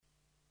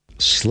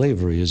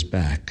Slavery is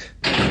back.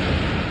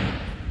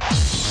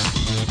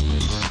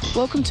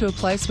 Welcome to a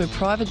place where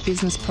private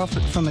business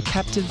profit from a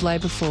captive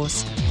labour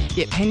force,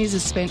 yet pennies are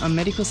spent on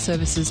medical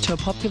services to a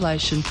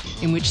population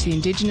in which the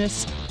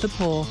Indigenous, the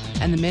poor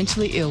and the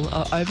mentally ill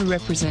are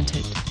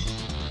overrepresented.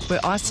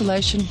 Where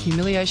isolation,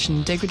 humiliation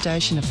and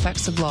degradation are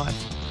facts of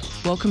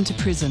life. Welcome to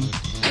prison.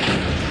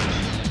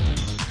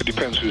 It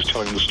depends who's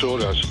telling the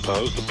story, I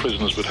suppose. The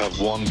prisoners would have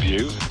one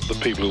view, the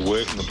people who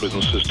work in the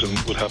prison system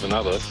would have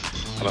another,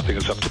 and I think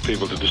it's up to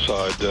people to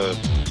decide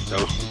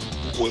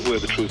where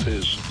the truth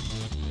is.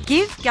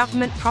 Give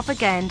government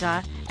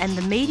propaganda and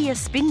the media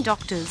spin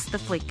doctors the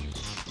flick.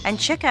 And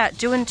check out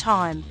Doin'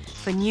 Time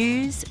for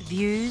news,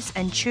 views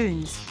and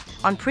tunes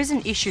on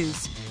prison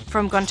issues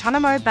from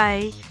Guantanamo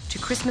Bay to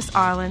Christmas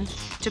Island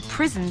to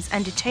prisons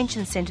and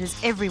detention centres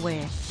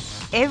everywhere.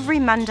 Every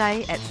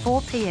Monday at 4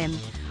 p.m.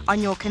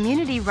 on your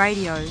community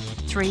radio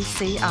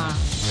 3CR.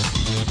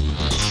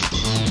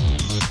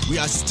 We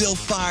are still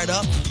fired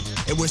up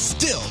and we're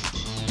still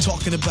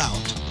talking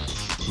about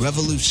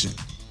revolution.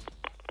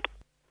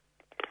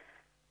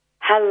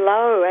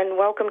 Hello and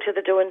welcome to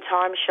the Doin'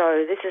 Time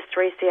show. This is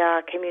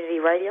 3CR Community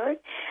Radio,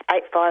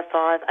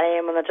 855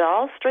 AM on the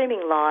dial,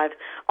 streaming live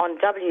on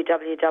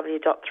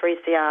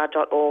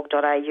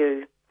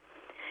www.3cr.org.au.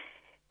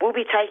 We'll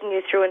be taking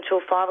you through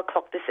until 5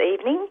 o'clock this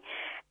evening,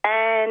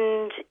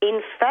 and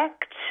in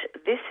fact,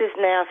 this is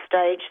now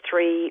stage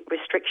 3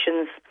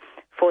 restrictions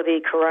for the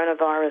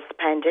coronavirus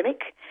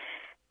pandemic,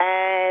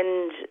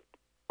 and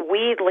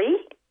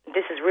weirdly,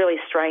 this is really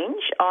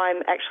strange,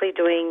 I'm actually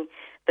doing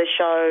the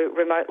show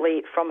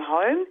remotely from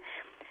home,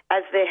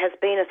 as there has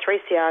been a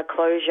 3CR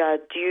closure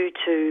due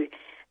to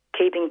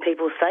keeping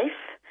people safe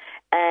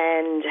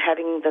and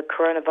having the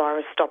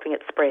coronavirus stopping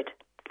its spread.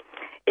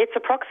 It's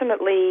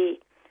approximately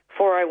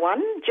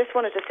 4:01. Just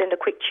wanted to send a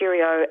quick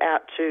cheerio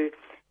out to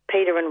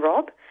Peter and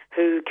Rob,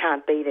 who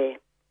can't be there.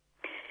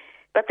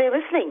 But they're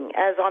listening,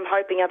 as I'm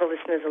hoping other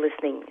listeners are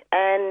listening.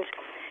 And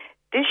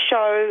this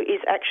show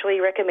is actually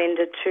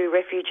recommended to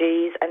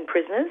refugees and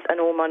prisoners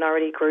and all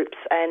minority groups,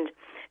 and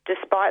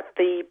despite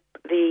the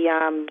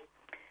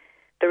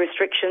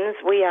restrictions,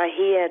 we are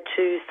here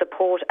to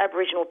support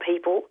Aboriginal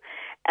people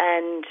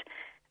and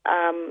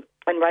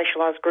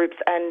racialised groups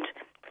and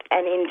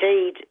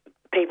indeed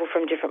people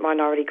from different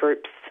minority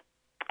groups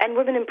and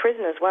women in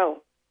prison as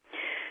well.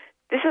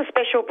 This is a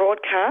special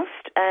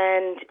broadcast,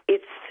 and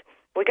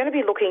we're going to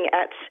be looking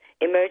at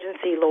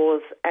emergency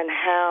laws and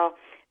how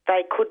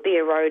they could be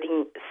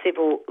eroding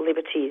civil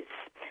liberties.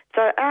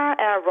 So are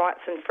our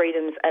rights and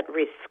freedoms at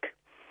risk?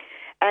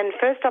 And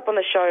first up on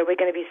the show, we're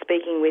going to be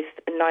speaking with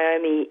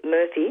Naomi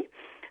Murphy,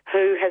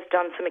 who has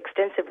done some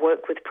extensive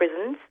work with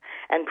prisons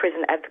and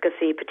prison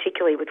advocacy,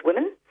 particularly with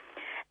women.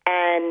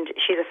 And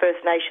she's a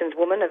First Nations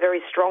woman, a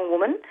very strong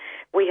woman.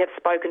 We have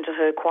spoken to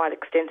her quite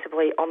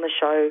extensively on the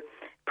show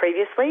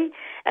previously,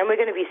 and we're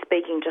going to be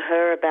speaking to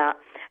her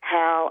about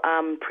how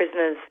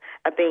prisoners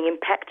are being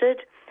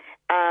impacted.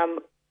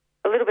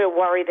 A little bit of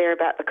worry there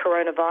about the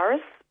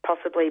coronavirus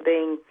possibly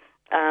being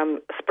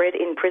spread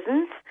in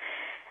prisons.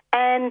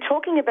 And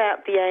talking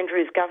about the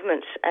Andrews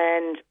government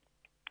and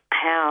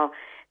how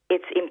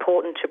it's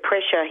important to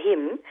pressure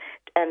him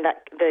and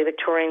the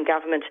Victorian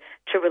government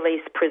to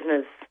release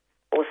prisoners,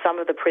 or some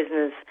of the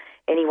prisoners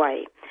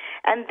anyway.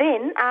 And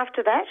then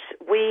after that,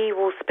 we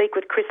will speak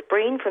with Chris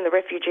Breen from the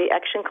Refugee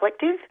Action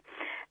Collective,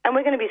 and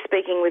we're going to be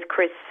speaking with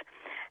Chris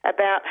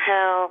about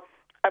how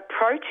a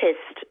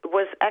protest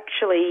was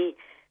actually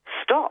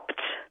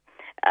stopped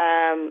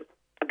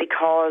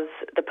because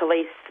the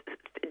police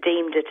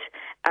deemed it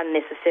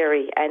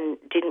unnecessary and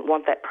didn't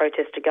want that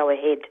protest to go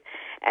ahead.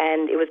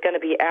 And it was going to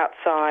be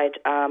outside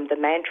the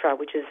Mantra,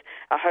 which is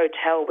a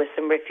hotel where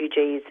some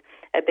refugees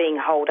are being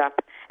holed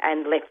up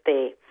and left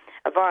there.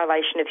 A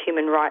violation of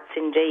human rights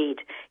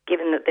indeed,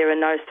 given that there are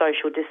no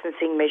social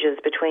distancing measures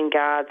between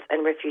guards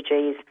and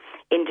refugees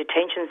in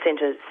detention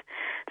centres.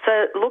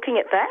 So looking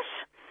at that,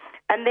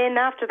 and then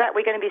after that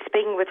we're going to be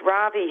speaking with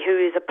Ravi, who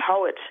is a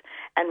poet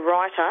and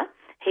writer.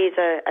 He's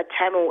a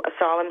Tamil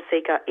asylum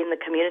seeker in the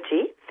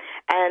community,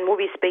 and we'll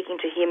be speaking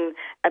to him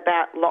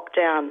about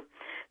lockdown.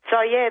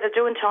 So, yeah, the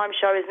Doin' Time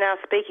show is now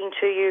speaking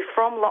to you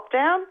from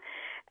lockdown,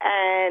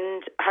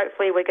 and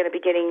hopefully we're going to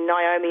be getting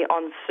Naomi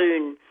on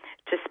soon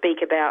to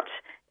speak about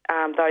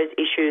those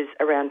issues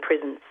around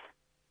prisons.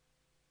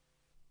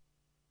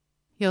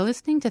 You're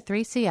listening to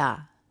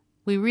 3CR.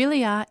 We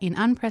really are in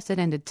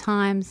unprecedented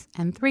times,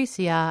 and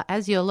 3CR,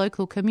 as your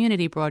local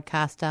community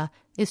broadcaster,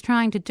 is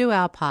trying to do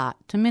our part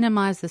to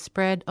minimise the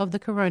spread of the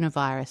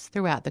coronavirus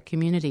throughout the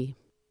community.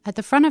 At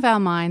the front of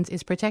our minds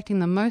is protecting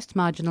the most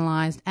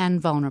marginalised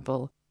and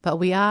vulnerable, but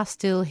we are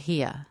still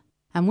here,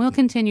 and we'll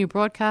continue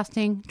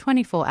broadcasting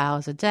 24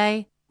 hours a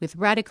day with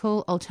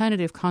radical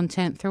alternative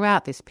content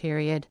throughout this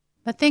period,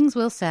 but things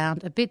will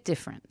sound a bit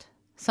different.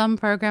 Some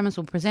programmers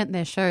will present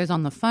their shows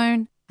on the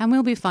phone, and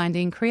we'll be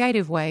finding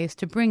creative ways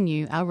to bring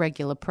you our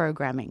regular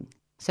programming.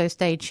 So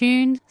stay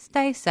tuned,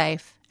 stay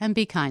safe, and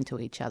be kind to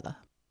each other.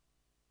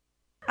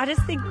 I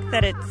just think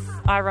that it's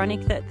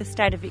ironic that the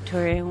state of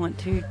Victoria want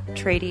to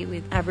treaty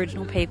with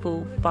Aboriginal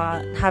people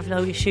but have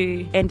no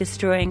issue in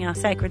destroying our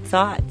sacred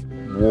sites.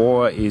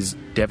 War is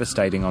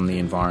devastating on the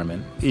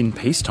environment. In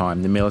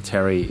peacetime, the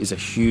military is a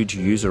huge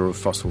user of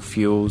fossil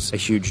fuels, a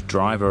huge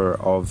driver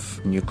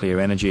of nuclear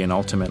energy and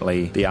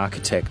ultimately the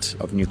architect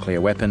of nuclear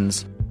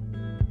weapons.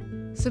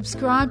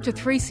 Subscribe to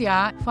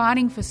 3CR,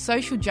 fighting for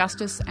social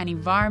justice and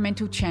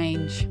environmental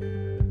change.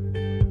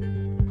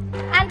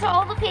 And to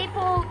all the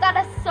people that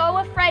are so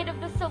afraid of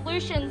the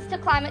solutions to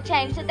climate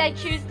change that they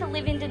choose to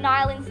live in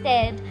denial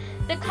instead,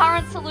 the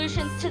current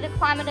solutions to the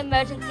climate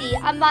emergency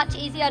are much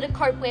easier to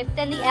cope with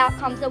than the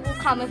outcomes that will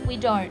come if we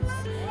don't.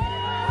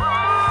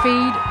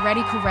 Feed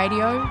Radical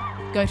Radio.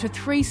 Go to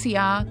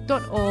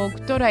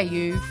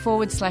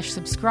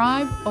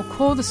 3cr.org.au/subscribe or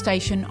call the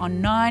station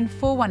on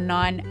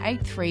 9419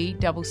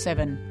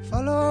 8377.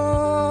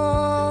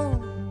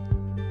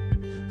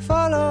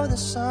 Follow the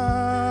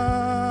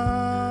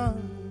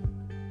sun,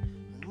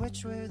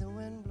 which way the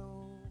wind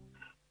blows.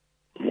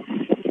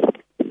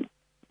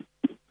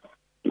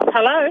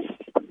 Hello.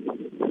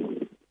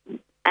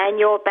 And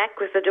you're back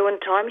with the Doing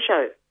Time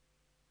show.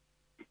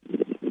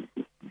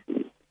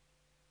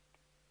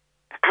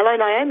 Hello,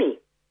 Naomi.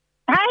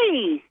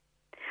 Hey.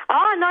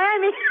 Oh,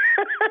 Naomi.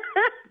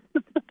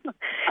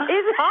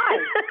 Hi.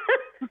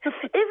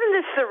 Isn't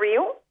this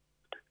surreal?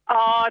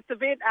 Oh, it's a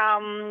bit,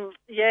 a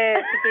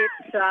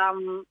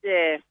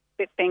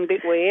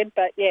bit weird,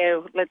 but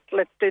yeah,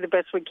 let's do the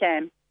best we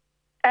can.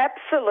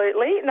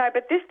 Absolutely. No,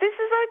 but this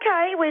is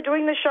okay. We're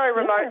doing the show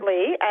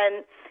remotely,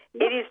 and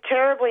it is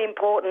terribly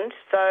important.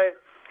 So,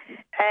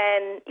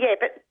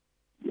 but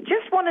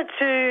just wanted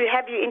to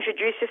have you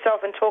introduce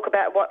yourself and talk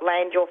about what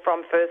land you're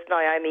from first,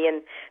 Naomi,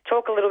 and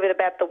talk a little bit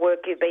about the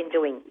work you've been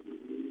doing.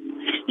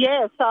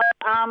 Yeah, so,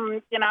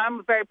 I'm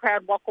a very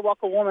proud Waka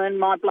Waka woman.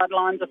 My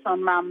bloodlines are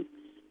from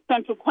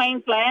Central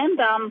Queensland.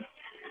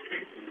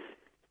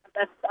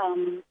 That's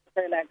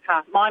very loud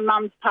car. My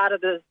mum's part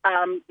of the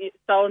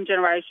stolen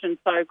generation,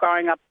 so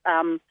growing up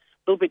a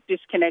little bit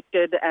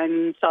disconnected,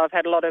 and so I've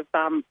had a lot of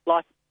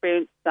life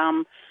experience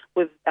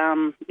with,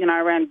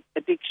 around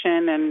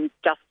addiction and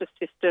justice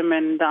system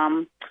and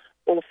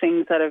all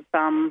things that have,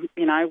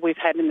 we've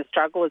had in the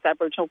struggle as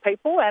Aboriginal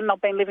people. And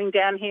I've been living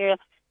down here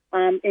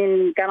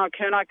in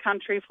Gunai-Kurnai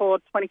country for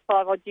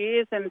 25 odd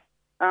years, and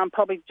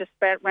probably just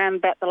around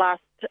about the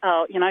last,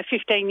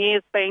 15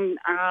 years been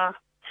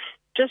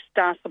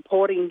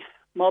supporting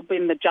mob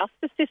in the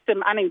justice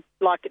system. I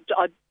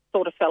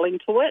sort of fell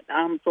into it,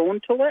 drawn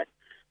to it,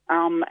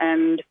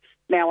 and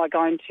now I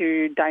go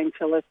into Dame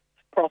Phyllis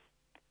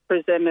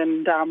prison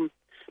and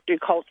do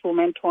cultural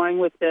mentoring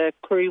with the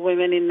crew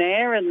women in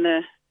there and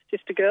the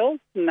sister girls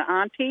and the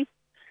aunties,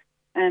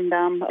 and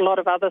a lot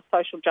of other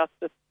social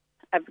justice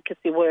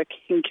advocacy work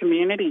in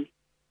community.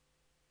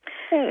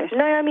 Yeah.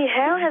 Naomi,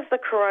 how has the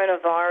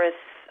coronavirus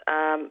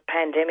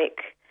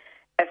pandemic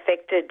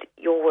affected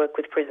your work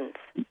with prisons?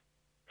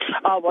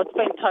 Oh, well, it's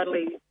been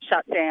totally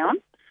shut down.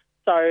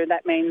 So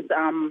that means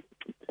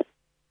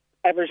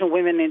Aboriginal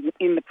women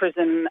in the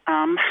prison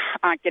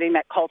aren't getting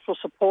that cultural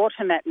support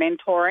and that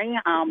mentoring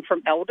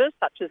from elders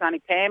such as Auntie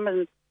Pam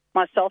and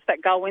myself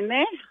that go in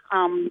there,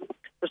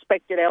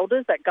 respected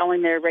elders that go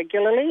in there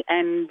regularly,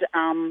 and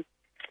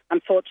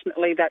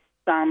unfortunately that's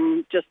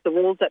just the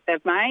rules that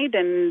they've made,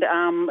 and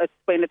it's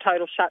been a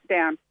total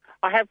shutdown.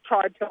 I have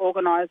tried to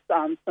organise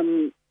some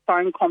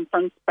phone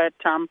conference, but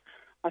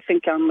I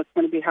think it's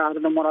going to be harder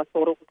than what I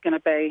thought it was going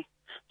to be.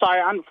 So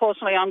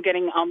unfortunately, I'm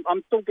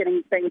still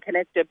being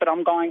connected, but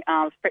I'm going.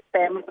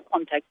 Families are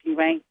contacting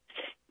me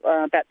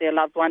about their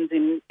loved ones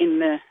in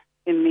the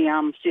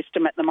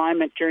system at the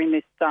moment during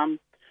this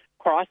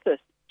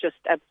crisis. Just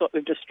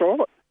absolutely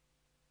distraught.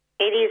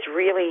 It is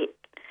really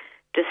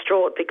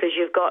distraught because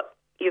you've got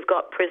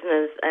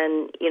prisoners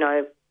and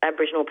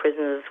Aboriginal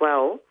prisoners as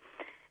well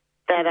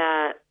that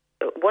are.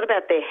 What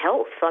about their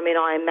health? I mean,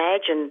 I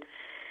imagine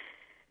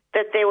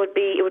that it would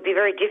be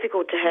very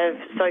difficult to have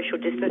social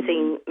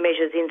distancing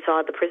measures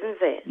inside the prisons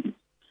there.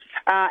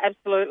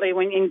 Absolutely.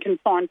 When in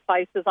confined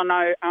places, I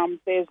know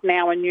there's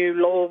now a new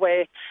law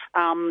where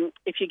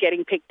if you're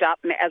getting picked up,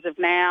 and as of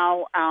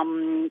now,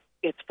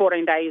 it's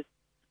 14 days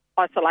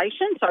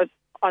isolation, so it's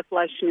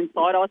isolation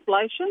inside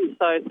isolation,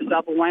 so it's a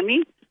double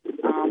whammy.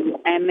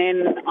 And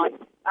then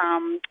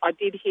I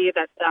did hear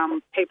that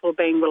people are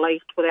being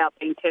released without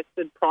being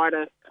tested prior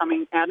to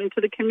coming out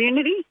into the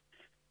community.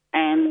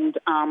 And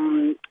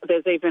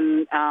there's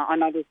even, I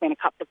know there's been a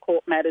couple of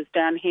court matters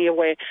down here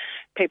where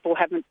people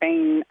haven't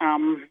been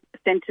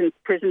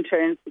sentenced prison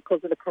terms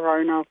because of the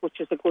corona, which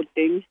is a good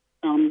thing,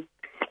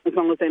 as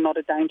long as they're not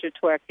a danger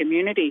to our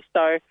community.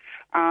 So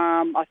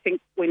I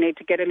think we need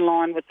to get in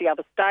line with the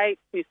other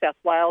states. New South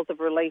Wales have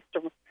released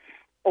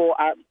or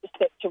are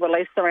set to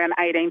release around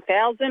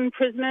 18,000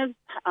 prisoners.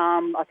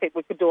 I think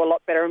we could do a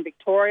lot better in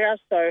Victoria.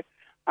 So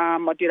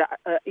I did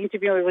an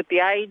interview with The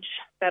Age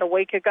about a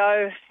week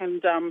ago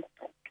and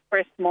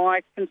expressed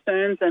my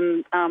concerns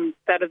and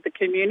that of the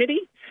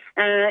community.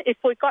 If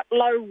we've got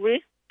low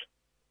risk,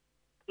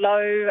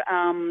 low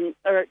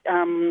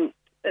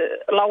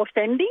low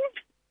offending,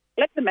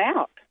 let them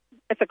out.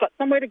 If they've got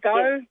somewhere to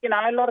go,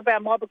 a lot of our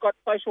mob have got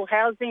social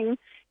housing.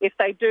 If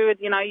they do it,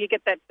 you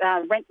get that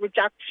rent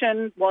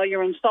reduction while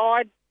you're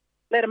inside,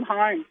 let them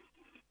home.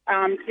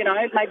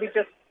 Maybe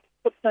just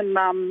put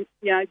some,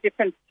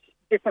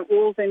 different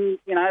rules in,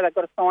 they've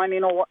got to sign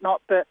in or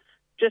whatnot, but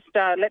just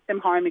let them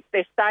home. If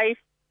they're safe,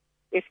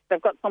 if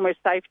they've got somewhere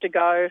safe to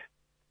go,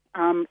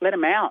 let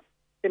them out.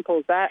 Simple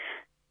as that.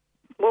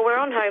 Well, we're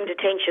on home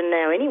detention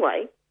now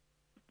anyway.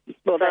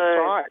 Well, that's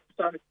right.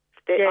 So,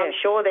 I'm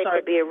sure there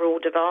could be a rule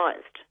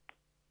devised.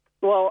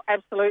 Well,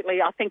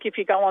 absolutely. I think if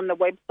you go on the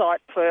website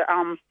for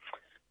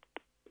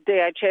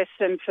DHS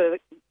and for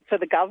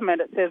the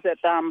government, it says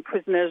that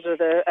prisoners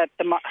are at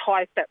the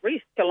highest at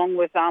risk, along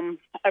with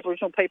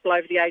Aboriginal people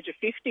over the age of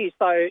 50.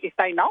 So if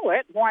they know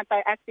it, why aren't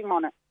they acting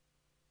on it?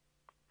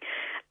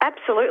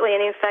 Absolutely.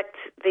 And in fact,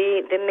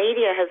 the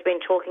media has been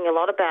talking a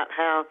lot about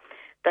how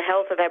the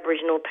health of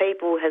Aboriginal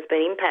people has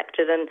been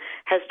impacted and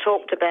has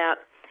talked about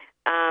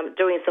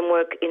doing some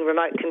work in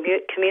remote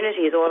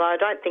communities, although I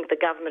don't think the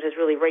government has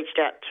really reached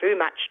out too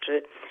much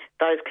to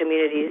those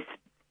communities.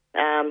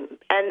 And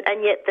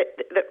yet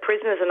that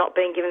prisoners are not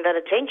being given that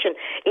attention.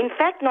 In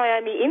fact,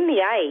 Naomi, in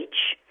The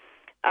Age,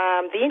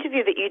 the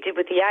interview that you did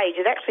with The Age,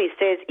 it actually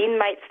says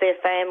inmates, their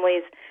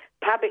families,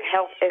 public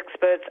health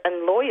experts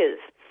and lawyers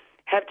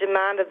have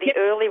demanded the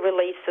early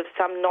release of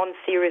some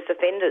non-serious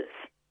offenders.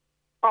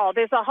 Oh,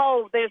 there's a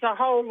whole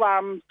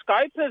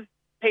scope of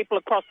people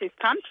across this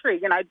country.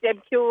 Deb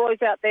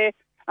Kilroy's out there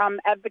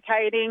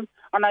advocating.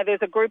 I know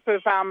there's a group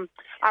of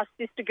us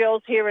sister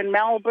girls here in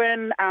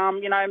Melbourne,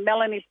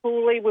 Melanie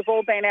Pooley. We've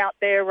all been out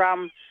there,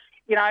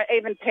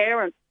 even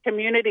parents,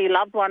 community,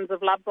 loved ones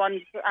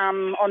on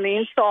the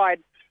inside.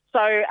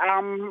 So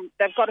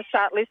they've got to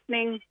start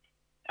listening.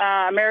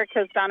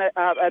 America's done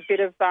a bit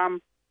of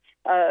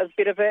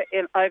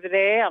it over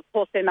there. Of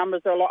course, their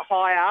numbers are a lot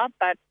higher,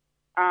 but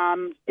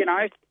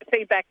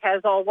feedback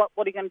has, what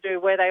are you going to do?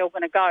 Where are they all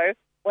going to go?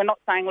 We're not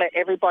saying let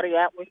everybody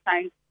out. We're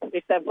saying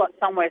if they've got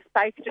somewhere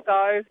safe to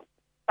go,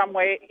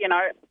 somewhere,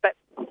 that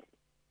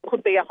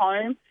could be a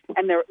home,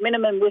 and they're at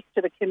minimum risk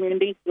to the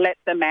community, let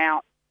them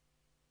out.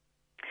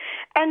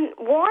 And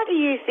why do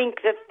you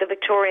think that the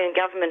Victorian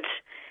government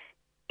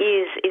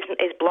is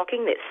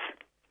blocking this?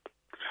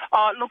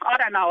 Oh, look, I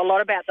don't know a lot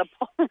about the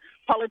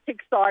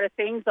politics side of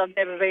things. I've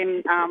never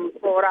been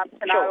brought up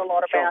to know a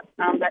lot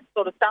about that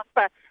sort of stuff,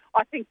 but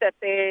I think that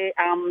they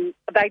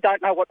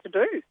don't know what to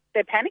do.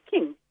 They're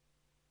panicking.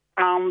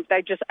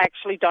 They just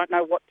actually don't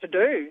know what to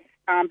do.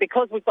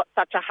 Because we've got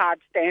such a hard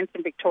stance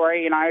in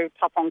Victoria,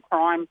 tough on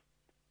crime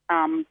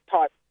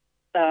type,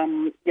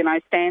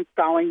 stance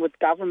going with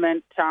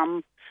government.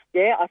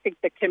 I think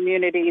the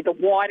community, the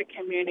wider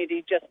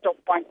community, just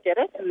won't get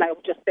it, and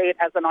they'll just see it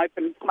as an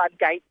open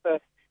floodgate for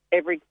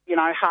every,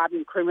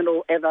 hardened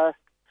criminal ever,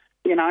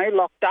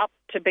 locked up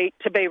to be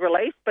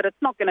released. But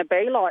it's not going to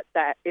be like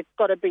that. It's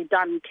got to be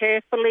done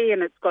carefully,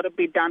 and it's got to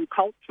be done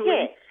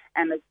culturally. Yeah.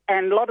 And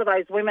a lot of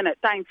those women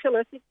at Dame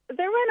Phyllis,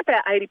 they're around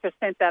about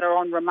 80% that are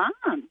on remand.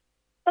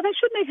 So they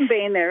shouldn't even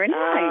be in there anyway.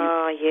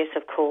 Oh, yes,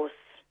 of course.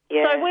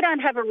 Yeah. So we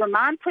don't have a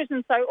remand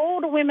prison. So all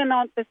the women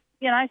on the,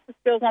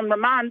 girls on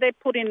remand, they're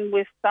put in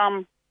with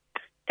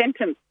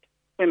sentenced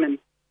women.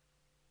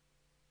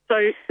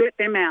 So let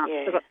them out.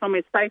 Yeah. They've got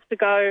somewhere safe to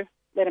go.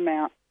 Let them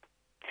out.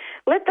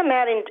 Let them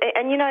out,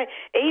 and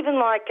even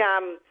like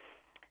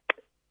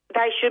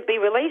they should be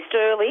released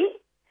early,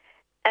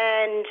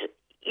 and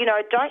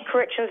don't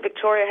Corrections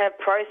Victoria have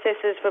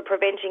processes for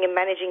preventing and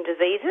managing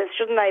diseases?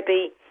 Shouldn't they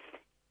be,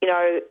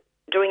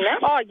 doing that?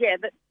 Oh yeah,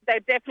 they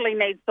definitely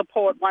need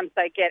support once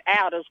they get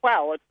out as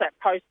well. It's that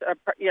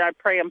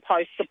pre and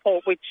post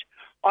support, which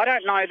I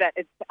don't know that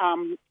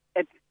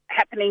it's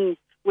happening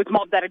with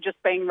mob that are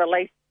just being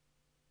released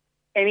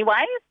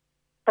anyway,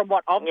 from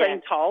what I've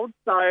been told.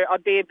 So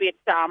I'd be a bit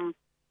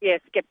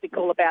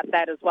sceptical about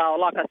that as well.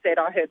 Like I said,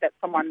 I heard that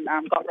someone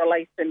got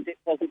released and it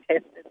wasn't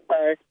tested.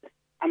 So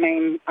I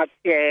mean,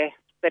 they're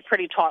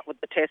pretty tight with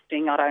the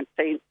testing. I don't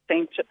seem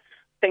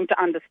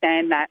to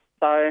understand that.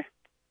 So.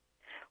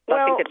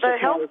 Well, the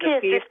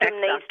healthcare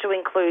system needs to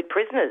include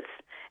prisoners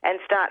and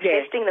start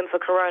testing them for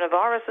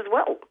coronavirus as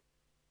well.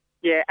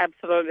 Yeah,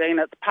 absolutely, and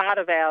they're part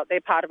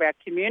of our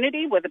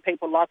community, whether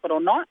people like it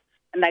or not,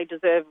 and they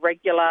deserve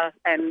regular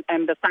and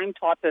the same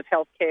type of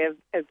healthcare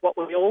as what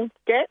we all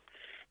get.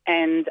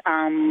 And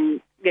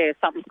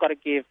something's got to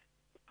give.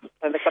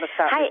 So they've got to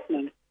start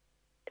listening.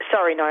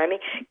 Sorry, Naomi.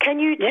 Can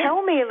you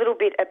tell me a little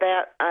bit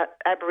about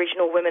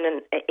Aboriginal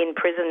women in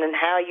prison and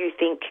how you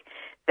think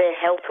their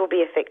health will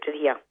be affected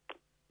here?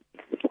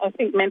 I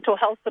think mental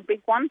health's a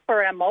big one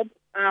for our mob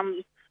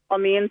on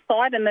the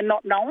inside, and they're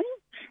not knowing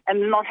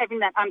and not having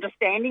that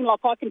understanding. Like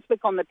I can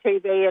flick on the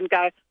TV and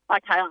go,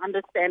 okay, I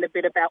understand a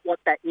bit about what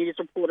that news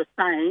reporter's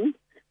saying,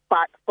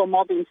 but for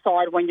mob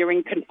inside, when you're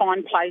in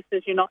confined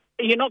places, you're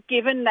not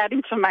given that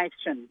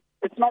information.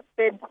 It's not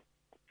fed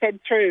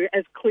through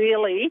as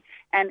clearly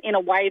and in a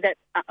way that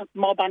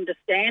mob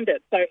understand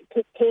it. So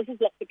it causes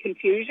lots of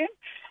confusion.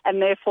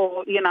 and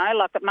therefore, you know,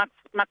 like it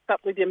mucks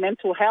up with your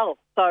mental health.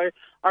 So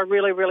I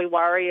really, really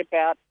worry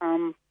about,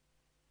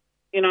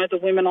 you know, the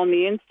women on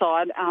the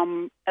inside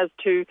and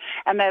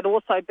they'd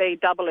also be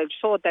double-edged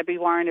sword. They'd be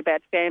worrying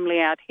about family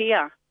out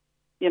here,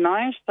 you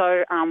know.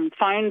 So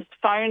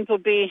phones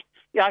would be,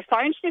 you know,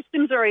 phone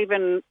systems are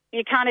even,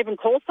 you can't even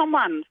call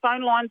someone.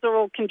 Phone lines are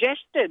all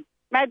congested.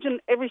 Imagine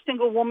every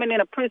single woman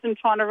in a prison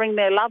trying to ring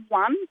their loved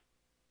ones.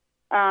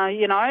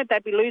 You know,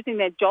 they'd be losing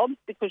their jobs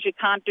because you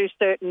can't do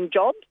certain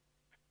jobs,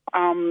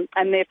 and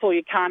therefore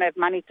you can't have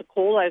money to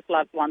call those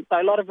loved ones. So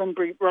a lot of them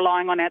be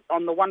relying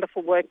on the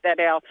wonderful work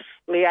that our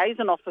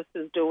liaison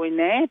officers do in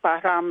there.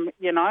 But,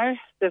 you know,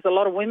 there's a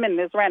lot of women.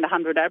 There's around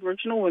 100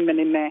 Aboriginal women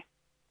in there.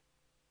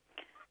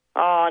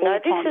 Oh, no,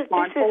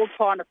 all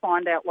trying to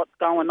find out what's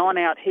going on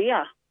out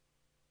here.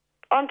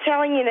 I'm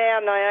telling you now,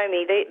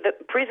 Naomi, the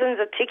prisons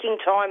are ticking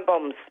time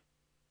bombs.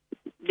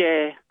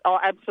 Yeah, oh,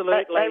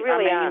 absolutely. They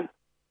really are.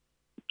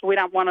 We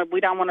don't want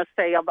to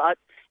see.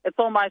 It's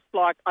almost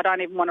like I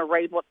don't even want to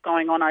read what's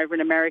going on over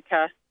in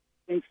America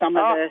in some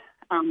of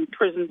the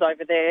prisons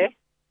over there,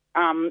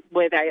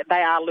 where they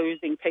are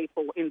losing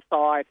people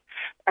inside.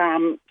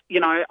 You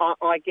know,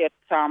 I get,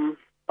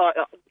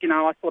 you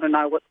know, I sort of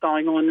know what's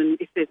going on, and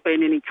if there's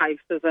been any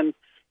cases, and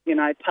you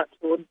know, touch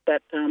wood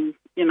that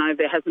you know,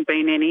 there hasn't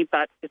been any,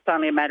 but it's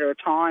only a matter of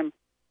time.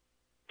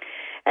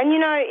 And you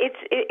know,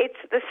 it's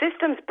the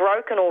system's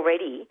broken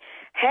already.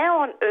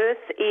 How on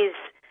earth is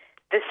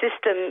the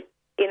system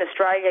in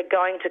Australia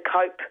going to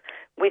cope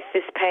with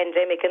this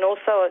pandemic, and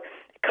also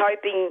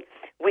coping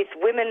with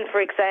women, for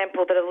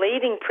example, that are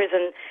leaving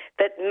prison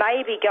that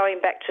may be going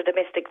back to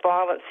domestic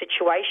violence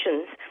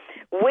situations?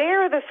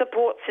 Where are the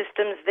support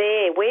systems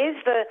there? Where's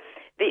the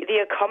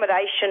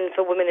accommodation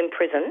for women in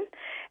prison?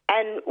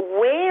 And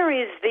where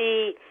is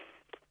the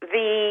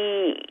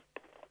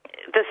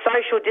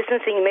social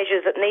distancing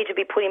measures that need to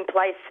be put in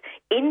place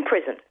in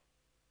prison?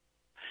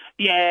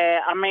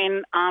 Yeah, I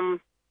mean, I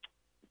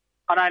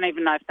don't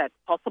even know if that's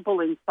possible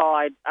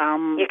inside.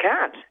 You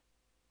can't.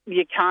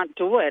 You can't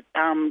do it.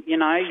 You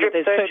know,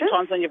 there's certain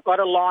times when you've got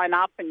to line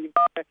up, and you've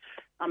got to,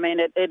 I mean,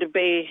 it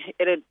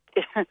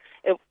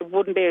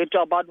wouldn't be a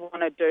job I'd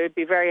want to do. It'd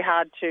be very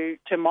hard to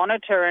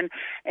monitor. And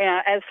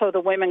as for the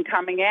women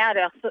coming out,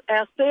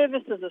 our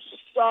services are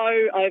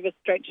so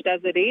overstretched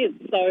as it is.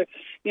 So,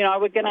 you know,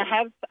 we're going to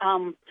have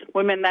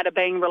women that are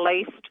being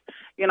released,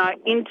 you know,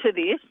 into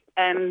this,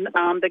 and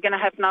they're going to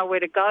have nowhere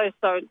to go.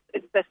 So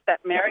it's just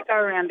that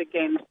merry-go-round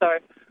again. So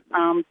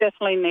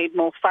definitely need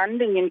more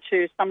funding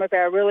into some of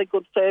our really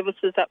good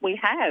services that we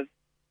have.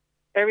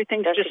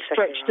 Everything's just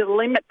stretched to the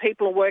limit.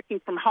 People are working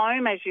from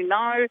home, as you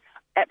know.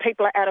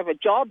 People are out of a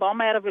job. I'm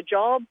out of a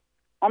job.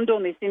 I'm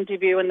doing this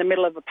interview in the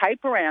middle of a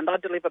paper round. I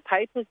deliver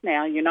papers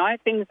now, you know.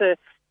 Things are,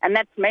 and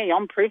that's me.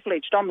 I'm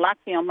privileged. I'm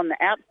lucky. I'm on the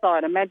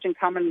outside. Imagine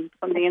coming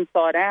from the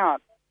inside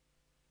out.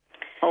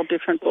 Whole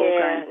different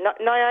ballgame. Yeah,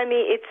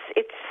 Naomi,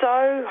 it's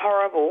so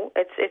horrible.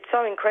 It's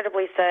so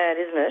incredibly sad,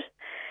 isn't it?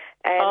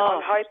 And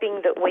I'm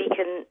hoping that we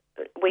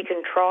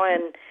can try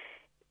and,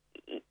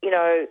 you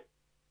know,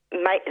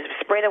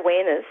 spread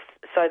awareness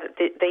so that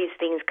these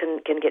things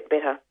can get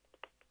better.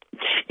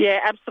 Yeah,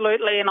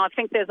 absolutely, and I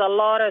think there's a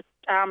lot of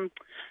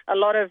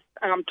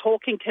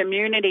talking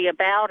community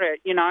about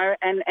it, you know.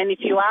 And if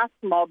you ask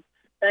mob,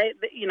 they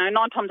you know,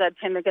 9 times out of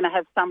 10 they're going to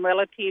have some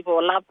relative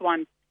or loved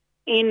one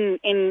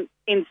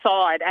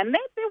inside, and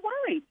they're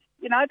worried.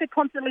 You know, they're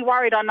constantly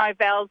worried. I know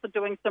Vals are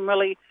doing some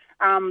really.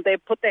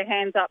 They've put their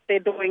hands up. They're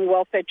doing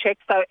welfare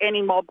checks, so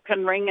any mob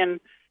can ring and.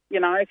 You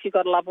know, if you've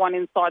got a loved one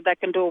inside, they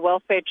can do a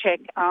welfare check,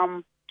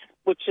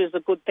 which is a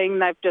good thing.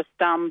 They've just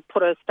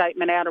put a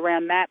statement out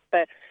around that.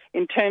 But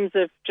in terms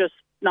of just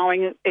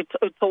knowing it's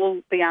all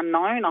the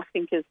unknown, I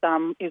think is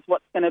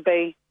what's going to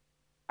be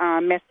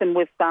messing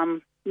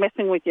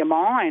with your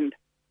mind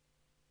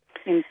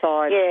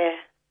inside. Yeah.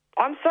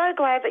 I'm so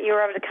glad that you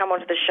were able to come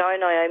onto the show,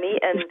 Naomi,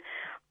 and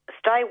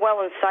stay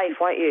well and safe,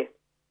 won't you?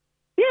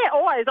 Yeah,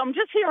 always. I'm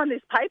just here on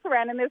this paper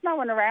round and there's no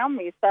one around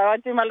me. So I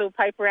do my little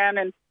paper round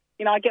and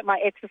you know, I get my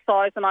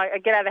exercise and I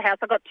get out of the house.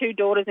 I've got 2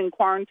 daughters in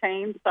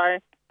quarantine, so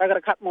I've got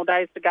a couple more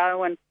days to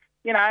go. And,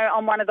 you know,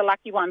 I'm one of the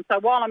lucky ones. So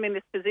while I'm in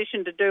this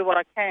position to do what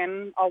I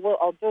can,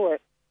 I'll do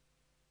it.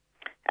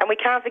 And we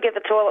can't forget the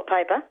toilet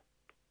paper.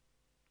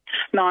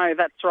 No,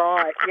 that's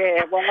right.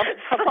 Yeah, well,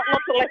 I've got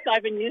lots of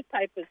leftover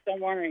newspapers, don't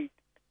worry.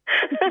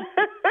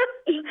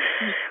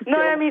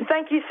 Naomi,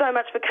 thank you so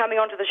much for coming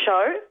onto the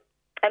show.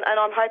 And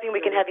I'm hoping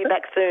we can have you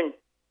back soon.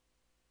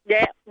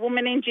 Yeah,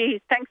 Woman in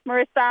G. Thanks,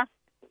 Marissa.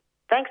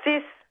 Thanks,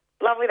 sis.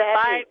 Lovely to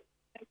have you.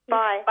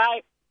 Bye.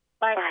 Bye.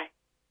 Bye. Bye.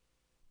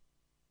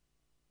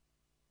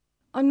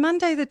 On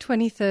Monday the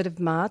 23rd of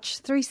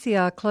March,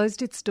 3CR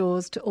closed its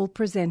doors to all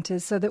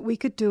presenters so that we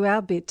could do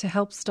our bit to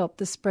help stop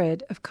the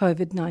spread of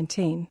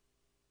COVID-19.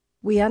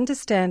 We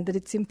understand that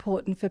it's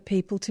important for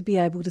people to be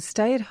able to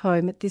stay at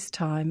home at this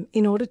time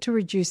in order to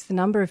reduce the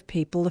number of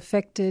people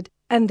affected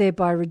and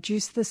thereby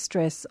reduce the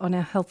stress on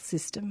our health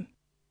system.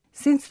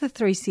 Since the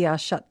 3CR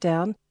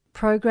shutdown,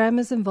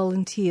 programmers and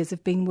volunteers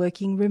have been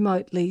working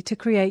remotely to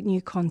create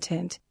new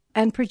content,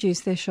 and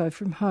produce their show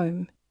from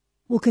home.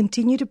 We'll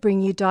continue to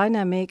bring you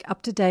dynamic,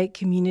 up-to-date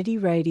community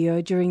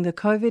radio during the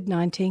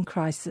COVID-19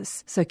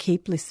 crisis, so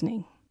keep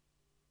listening.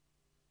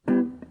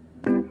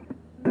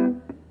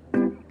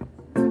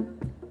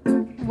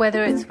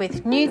 Whether it's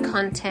with new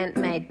content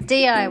made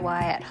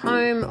DIY at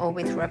home or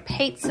with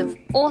repeats of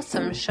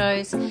awesome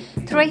shows,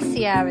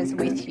 3CR is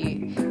with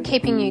you,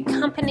 keeping you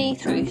company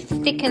through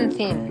thick and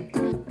thin.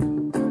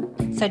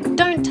 So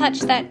don't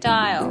touch that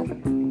dial.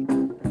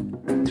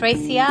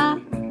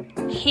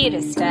 3CR, here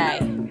to stay.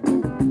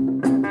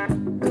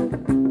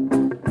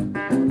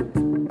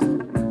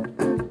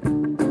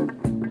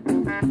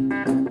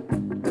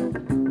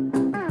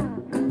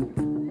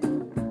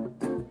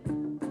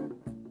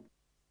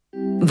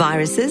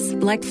 Viruses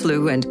like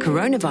flu and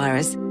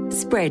coronavirus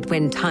spread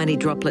when tiny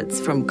droplets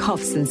from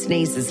coughs and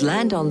sneezes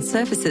land on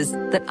surfaces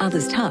that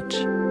others touch.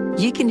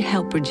 You can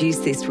help reduce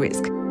this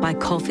risk by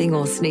coughing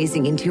or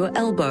sneezing into your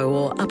elbow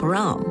or upper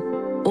arm.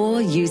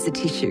 Or use a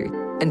tissue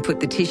and put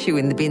the tissue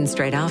in the bin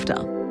straight after.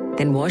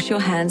 Then wash your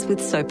hands with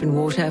soap and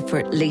water for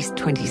at least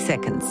 20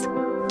 seconds.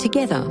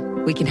 Together,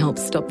 we can help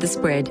stop the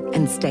spread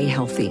and stay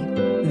healthy.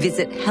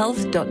 Visit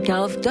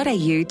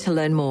health.gov.au to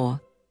learn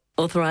more.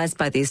 Authorised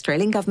by the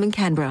Australian Government,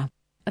 Canberra.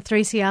 A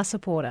 3CR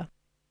supporter.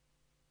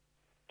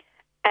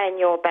 And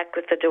you're back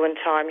with the Doing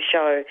Time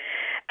show.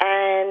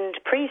 And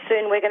pretty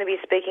soon we're going to be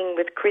speaking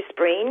with Chris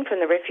Breen from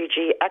the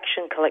Refugee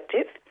Action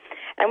Collective.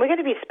 And we're going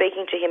to be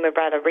speaking to him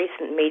about a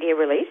recent media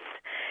release.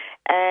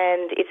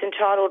 And it's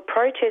entitled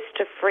Protest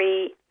to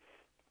Free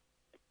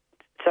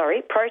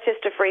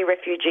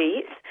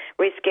Refugees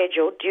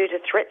Rescheduled Due to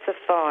Threats of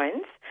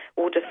Fines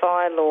Will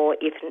Defy Law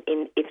if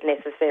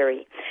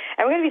necessary.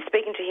 And we're going to be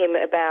speaking to him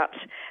about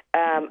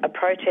a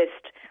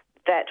protest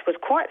that was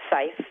quite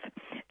safe,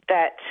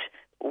 that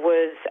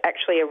was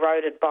actually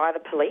eroded by the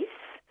police.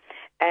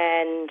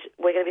 And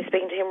we're going to be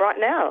speaking to him right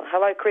now.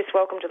 Hello, Chris.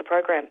 Welcome to the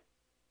program.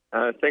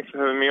 Thanks for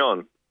having me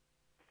on.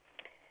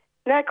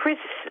 Now, Chris,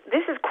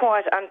 this is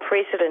quite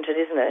unprecedented,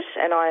 isn't it?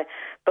 And I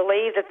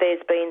believe that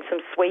there's been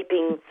some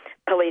sweeping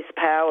police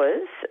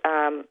powers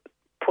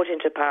put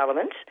into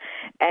Parliament,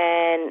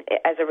 and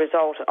as a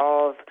result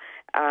of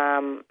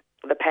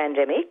the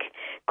pandemic.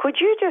 Could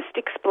you just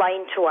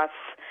explain to us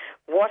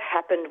what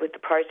happened with the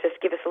protest?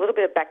 Give us a little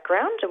bit of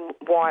background and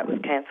why it was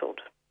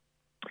cancelled.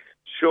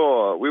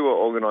 Sure. We were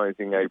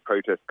organising a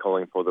protest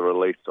calling for the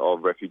release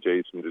of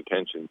refugees from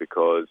detention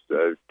because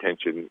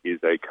detention is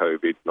a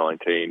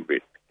COVID-19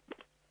 risk.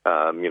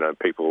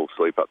 People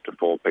sleep up to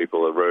 4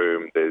 people a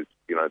room. There's,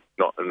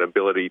 not an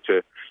ability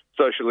to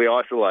socially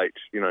isolate,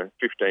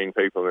 15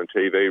 people in a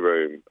TV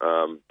room.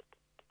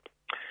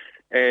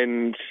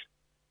 And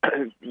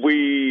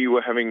we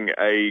were having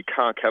a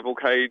car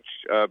cavalcade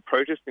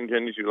protest in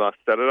Tennessee last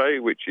Saturday,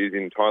 which is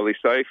entirely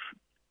safe.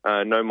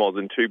 No more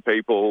than 2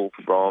 people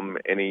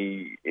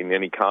in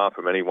any car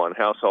from any one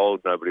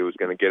household. Nobody was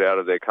going to get out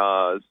of their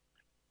cars.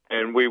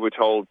 And we were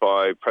told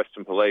by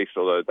Preston Police,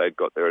 although they'd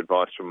got their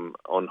advice from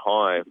on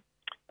high,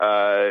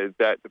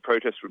 that the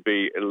protest would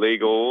be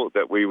illegal,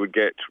 that we would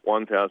get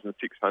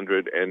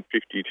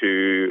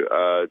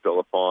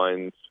 $1,652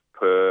 fines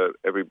per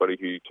everybody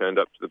who turned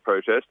up to the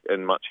protest,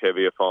 and much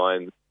heavier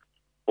fines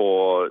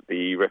for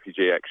the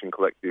Refugee Action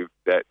Collective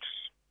that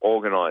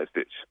organised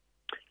it.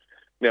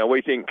 Now,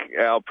 we think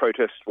our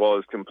protest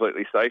was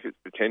completely safe. It's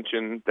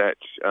detention that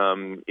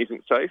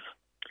isn't safe.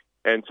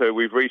 And so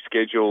we've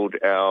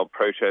rescheduled our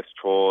protest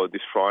for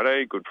this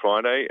Friday, Good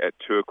Friday, at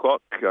 2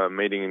 o'clock,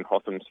 meeting in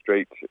Hotham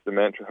Street at the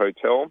Mantra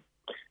Hotel.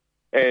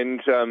 And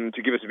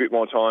to give us a bit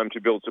more time to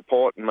build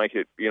support and make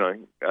it,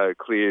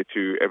 clear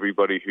to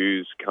everybody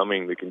who's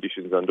coming the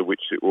conditions under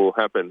which it will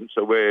happen.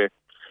 So we're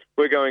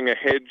going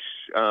ahead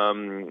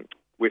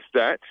with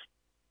that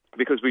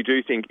because we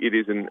do think it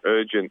is an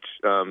urgent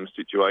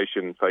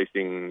situation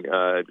facing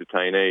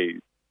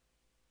detainees.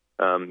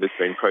 There's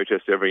been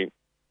protests every...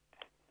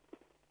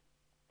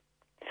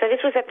 So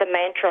this was at the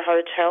Mantra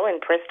Hotel in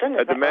Preston?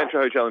 At the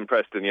Mantra Hotel in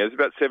Preston, yeah. There's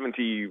about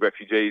 70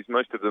 refugees.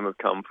 Most of them have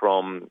come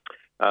from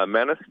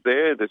Manus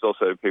there. There's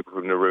also people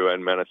from Nauru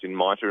and Manus in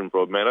Mitre and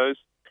Broadmeadows.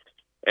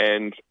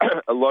 And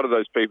a lot of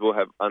those people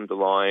have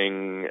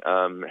underlying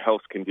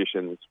health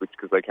conditions,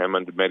 because they came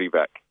under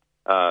Medivac.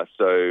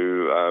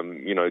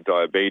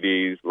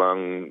 Diabetes,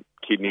 lung,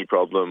 kidney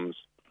problems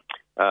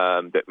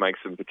that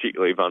makes them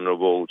particularly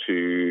vulnerable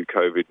to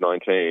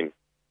COVID-19.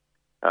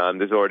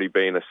 There's already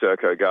been a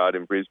Serco guard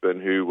in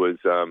Brisbane who was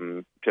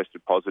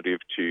tested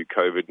positive to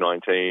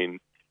COVID-19.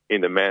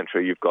 In the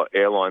Mantra, you've got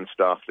airline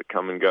staff that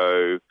come and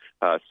go,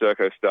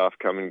 Serco staff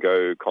come and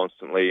go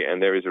constantly,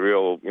 and there is a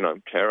real,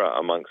 terror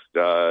amongst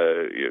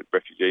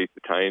refugees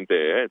detained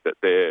there that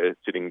they're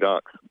sitting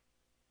ducks.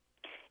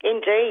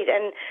 Indeed,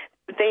 and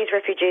these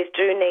refugees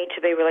do need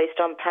to be released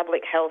on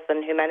public health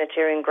and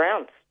humanitarian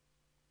grounds.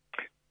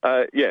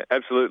 Yeah,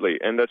 absolutely,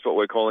 and that's what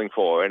we're calling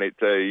for, and it's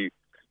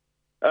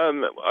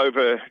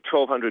over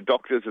 1,200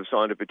 doctors have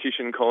signed a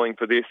petition calling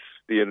for this.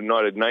 The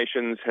United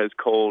Nations has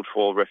called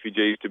for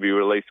refugees to be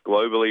released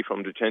globally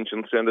from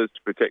detention centres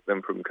to protect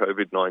them from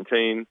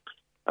COVID-19.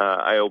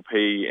 ALP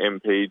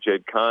MP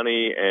Jed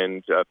Carney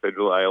and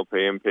Federal ALP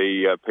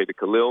MP Peter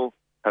Khalil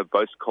have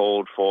both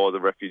called for the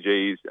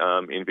refugees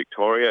in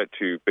Victoria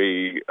to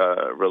be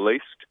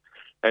released.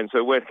 And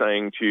so we're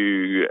saying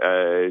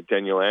to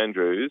Daniel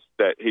Andrews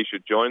that he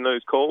should join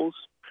those calls.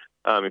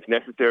 If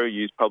necessary,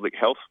 use public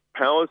health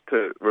powers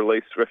to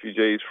release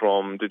refugees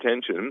from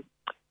detention,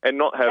 and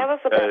not have Tell us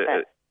about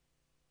that.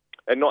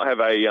 And not have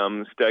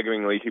a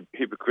staggeringly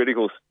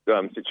hypocritical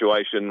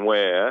situation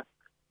where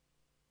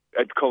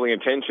calling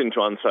attention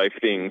to unsafe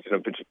things in a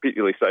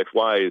particularly safe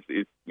way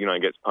is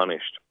gets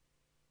punished.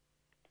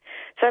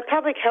 So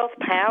public health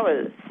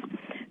powers,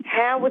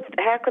 how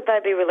could they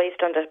be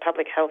released under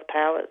public health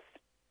powers?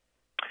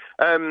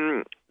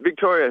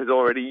 Victoria has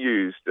already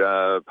used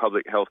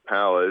public health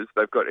powers.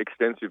 They've got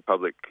extensive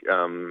public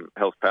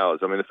health powers.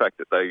 I mean, the fact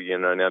that they,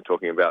 now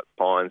talking about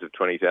fines of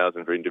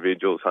 20,000 for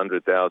individuals,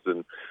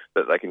 100,000,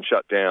 that they can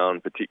shut down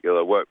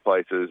particular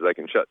workplaces, they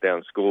can shut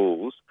down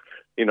schools.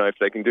 If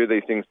they can do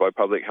these things by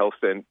public health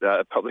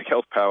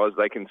powers,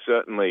 they can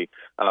certainly,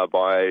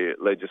 by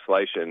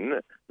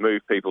legislation,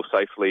 move people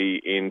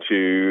safely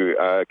into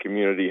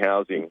community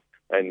housing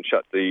and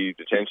shut the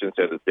detention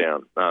centres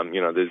down.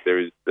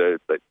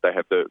 They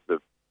have the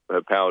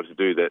power to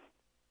do that.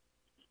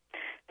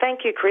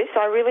 Thank you, Chris.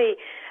 I really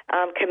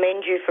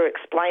commend you for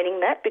explaining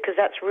that, because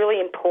that's really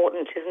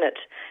important, isn't it,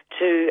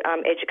 to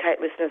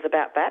educate listeners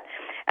about that.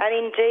 And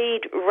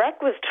indeed,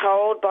 RAC was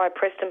told by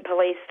Preston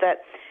Police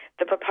that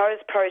the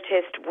proposed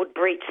protest would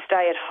breach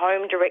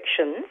stay-at-home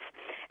directions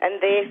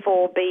and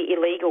therefore be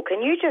illegal.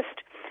 Can you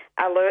just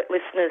alert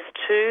listeners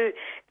to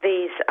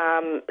these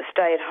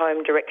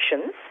stay-at-home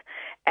directions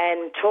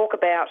and talk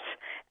about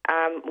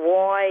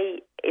why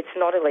it's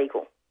not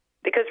illegal?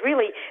 Because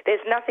really,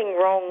 there's nothing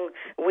wrong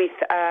with,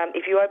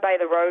 if you obey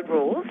the road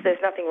rules,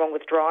 there's nothing wrong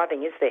with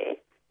driving, is there?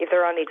 If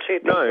there are only two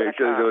people in a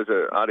car. There was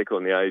an article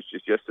in The Age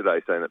just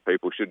yesterday saying that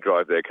people should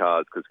drive their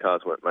cars because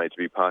cars weren't made to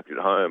be parked at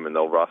home and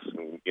they'll rust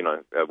and,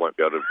 they won't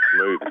be able to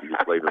move if you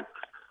just leave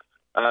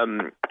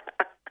them.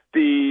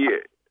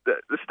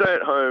 The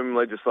stay-at-home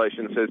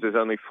legislation says there's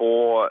only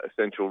 4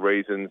 essential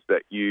reasons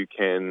that you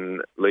can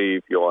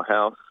leave your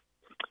house.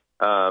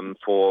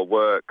 For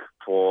work,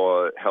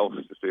 for health,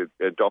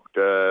 a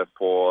doctor,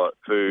 for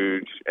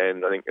food,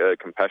 and I think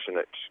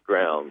compassionate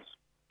grounds.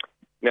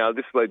 Now,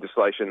 this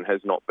legislation has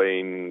not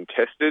been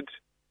tested,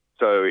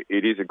 so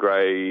it is a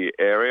grey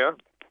area.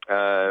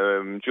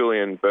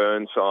 Julian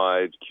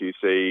Burnside,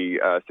 QC,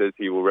 says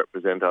he will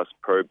represent us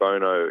pro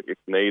bono if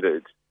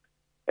needed,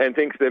 and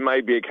thinks there may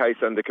be a case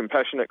under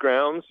compassionate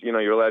grounds.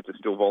 You're allowed to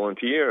still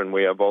volunteer, and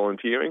we are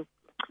volunteering.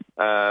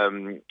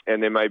 And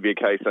there may be a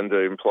case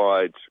under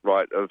implied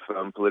right of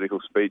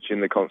political speech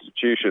in the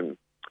Constitution,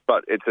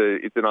 but it's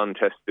an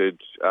untested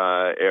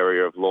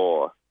area of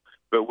law.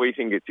 But we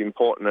think it's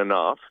important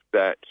enough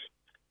that,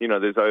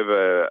 there's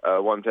over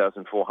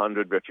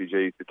 1,400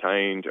 refugees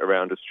detained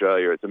around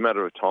Australia. It's a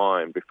matter of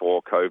time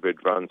before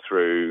COVID runs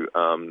through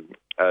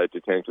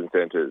detention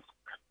centres.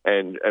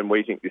 And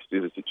we think this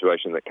is a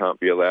situation that can't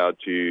be allowed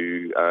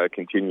to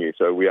continue.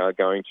 So we are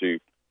going to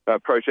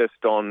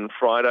protest on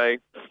Friday.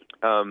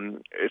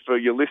 For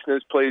your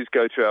listeners, please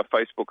go to our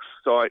Facebook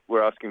site.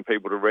 We're asking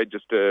people to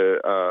register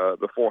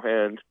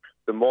beforehand.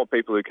 The more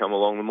people who come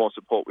along, the more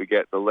support we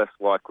get, the less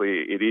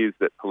likely it is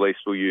that police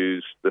will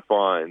use the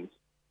fines.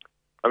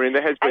 I mean,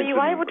 there has been. Are you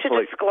able to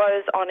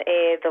disclose on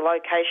air the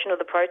location of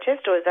the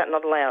protest, or is that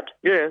not allowed?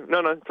 Yeah, no,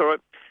 it's all right.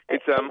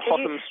 It's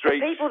Hotham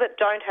Street. For people that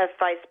don't have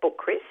Facebook,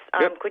 Chris,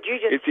 could you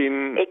just... It's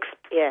in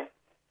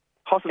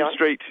Hotham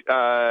Street,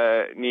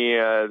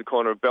 near the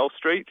corner of Bell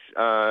Street,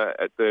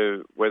 at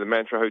where the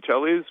Mantra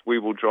Hotel is. We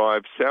will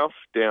drive south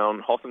down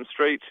Hotham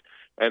Street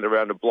and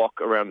around a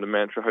block around the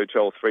Mantra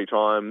Hotel 3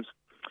 times.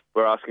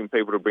 We're asking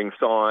people to bring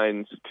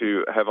signs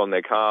to have on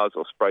their cars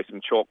or spray some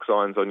chalk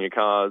signs on your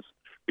cars.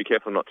 Be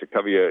careful not to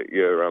cover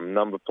your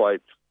number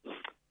plates.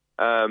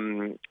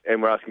 And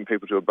we're asking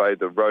people to obey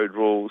the road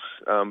rules.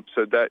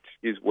 So that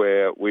is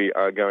where we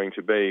are going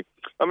to be.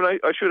 I mean,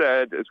 I should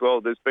add as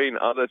well, there's been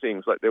other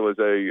things, like there was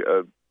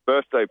a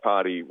birthday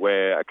party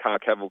where a car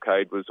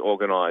cavalcade was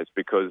organised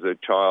because a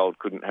child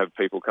couldn't have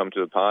people come to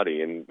the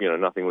party, and,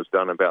 nothing was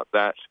done about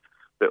that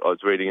I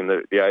was reading in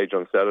the Age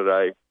on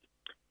Saturday.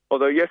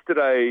 Although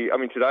today,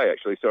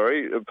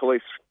 the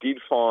police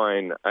did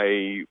fine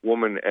a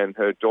woman and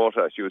her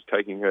daughter. She was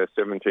taking her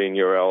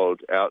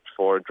 17-year-old out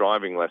for a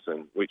driving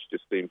lesson, which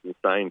just seems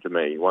insane to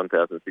me,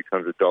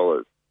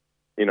 $1,600.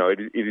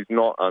 It is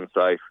not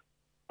unsafe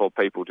for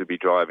people to be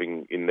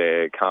driving in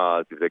their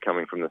cars if they're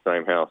coming from the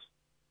same house.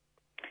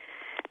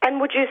 And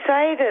would you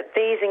say that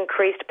these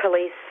increased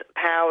police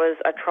powers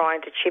are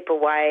trying to chip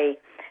away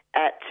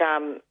at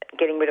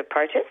getting rid of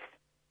protests?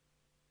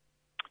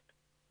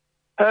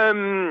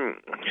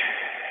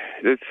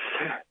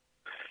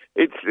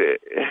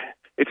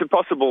 It's a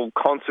possible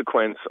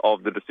consequence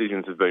of the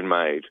decisions that have been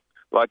made.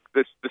 Like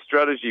the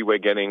strategy we're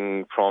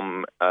getting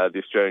from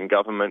the Australian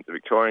government, the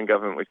Victorian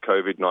government with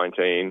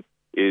COVID-19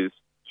 is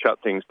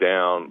shut things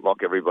down,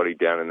 lock everybody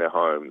down in their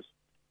homes.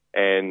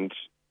 And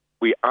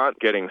we aren't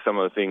getting some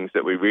of the things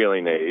that we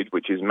really need,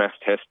 which is mass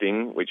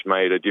testing, which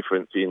made a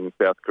difference in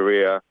South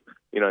Korea,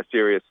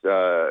 serious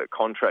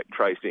contract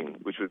tracing,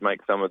 which would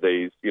make some of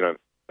these,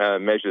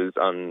 measures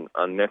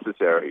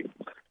unnecessary.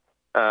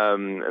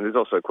 And there's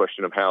also a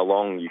question of how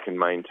long you can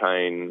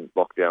maintain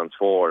lockdowns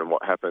for and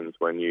what happens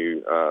when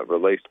you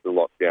release the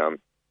lockdown.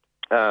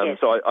 Yes.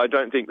 So I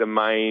don't think the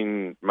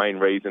main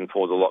reason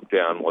for the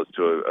lockdown was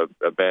to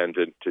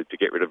abandon, to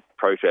get rid of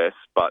protests,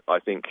 but I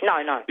think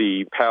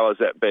the powers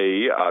that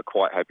be are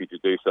quite happy to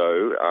do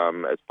so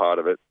as part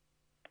of it.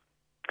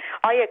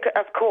 Oh, yeah,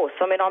 of course.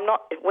 I mean,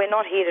 we're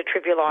not here to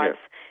trivialise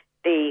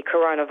the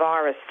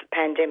coronavirus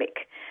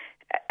pandemic.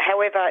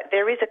 However,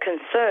 there is a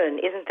concern,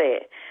 isn't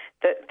there,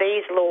 that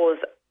these laws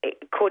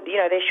could,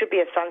 there should be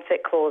a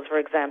sunset clause, for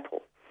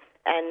example,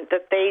 and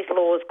that these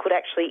laws could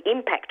actually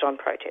impact on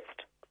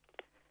protest.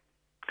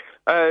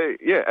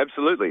 Yeah,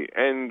 absolutely.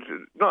 And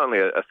not only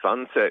a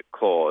sunset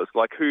clause,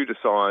 like who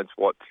decides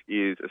what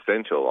is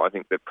essential? I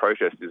think that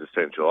protest is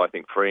essential. I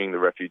think freeing the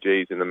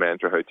refugees in the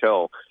Mantra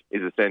Hotel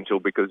is essential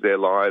because their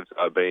lives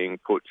are being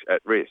put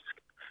at risk.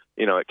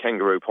 At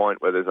Kangaroo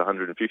Point, where there's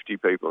 150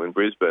 people in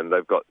Brisbane,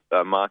 they've got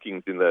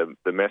markings in the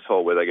mess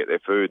hall where they get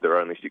their food. They're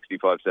only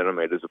 65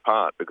 centimetres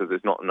apart because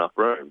there's not enough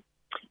room.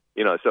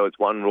 So it's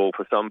one rule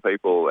for some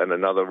people and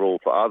another rule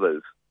for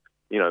others.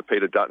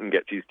 Peter Dutton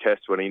gets his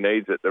test when he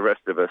needs it. The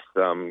rest of us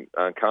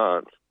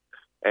can't.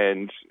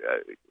 And,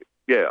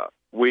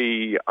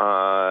 we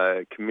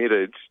are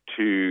committed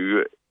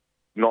to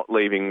not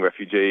leaving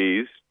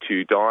refugees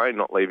to die,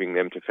 not leaving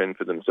them to fend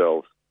for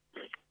themselves.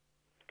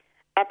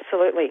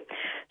 Absolutely.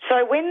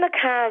 So when the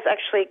cars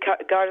actually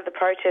go to the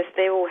protest,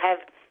 there will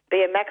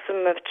be a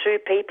maximum of 2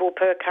 people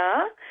per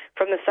car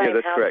from the same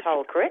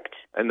household, correct?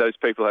 And those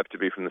people have to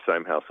be from the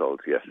same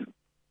household, yes.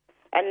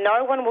 And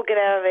no one will get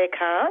out of their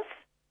cars?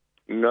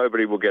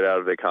 Nobody will get out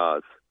of their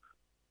cars.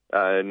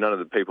 None of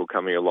the people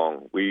coming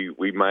along. We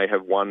may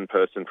have one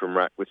person from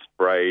RAC with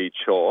spray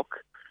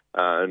chalk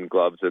and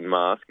gloves and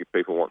mask if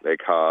people want their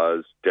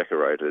cars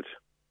decorated.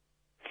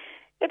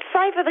 It's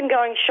safer than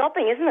going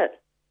shopping, isn't it?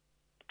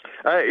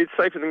 It's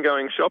safer than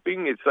going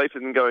shopping. It's safer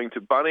than going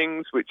to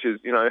Bunnings, which is,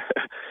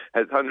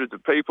 has hundreds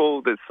of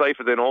people. It's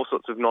safer than all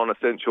sorts of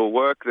non-essential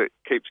work that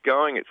keeps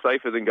going. It's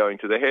safer than going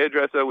to the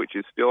hairdresser, which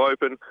is still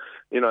open.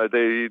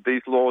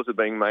 These laws are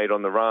being made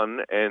on the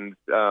run, and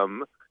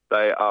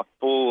they are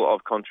full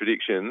of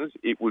contradictions.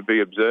 It would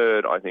be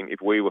absurd, I think,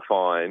 if we were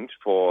fined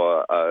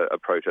for a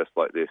protest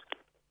like this.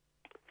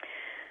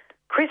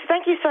 Chris,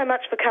 thank you so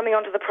much for coming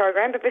onto the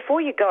program. But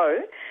before you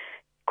go,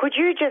 could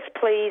you just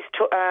please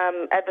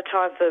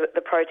advertise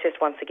the protest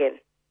once again?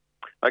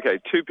 Okay,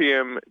 2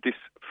 p.m. this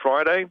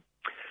Friday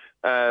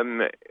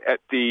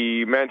at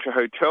the Mantra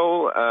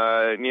Hotel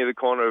near the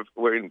corner of,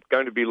 we're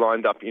going to be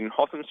lined up in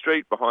Hotham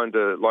Street behind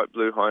a light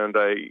blue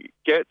Hyundai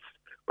Getz.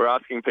 We're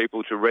asking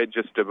people to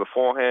register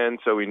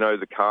beforehand so we know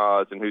the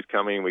cars and who's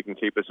coming. We can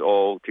keep us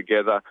all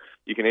together.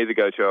 You can either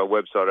go to our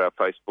website or our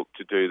Facebook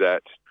to do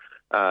that.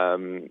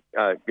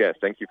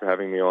 Thank you for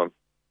having me on.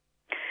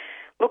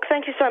 Look,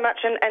 thank you so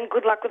much and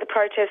good luck with the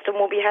protest, and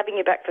we'll be having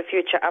you back for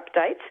future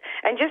updates.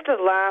 And just a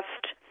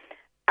last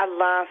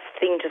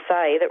thing to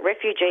say, that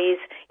refugees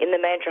in the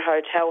Mantra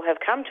Hotel have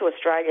come to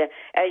Australia,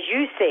 as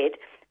you said,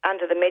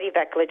 under the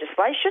Medivac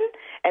legislation,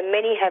 and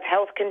many have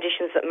health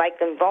conditions that make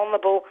them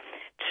vulnerable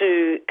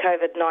to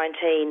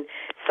COVID-19.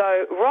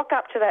 So rock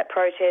up to that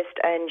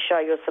protest and show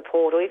your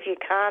support, or if you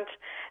can't,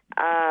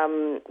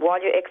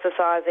 while you're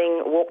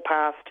exercising, walk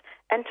past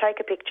and take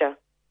a picture.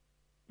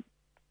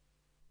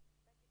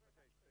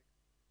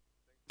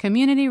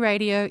 Community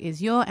radio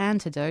is your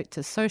antidote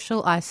to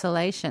social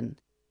isolation.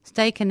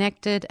 Stay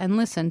connected and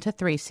listen to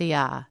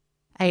 3CR.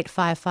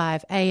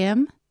 855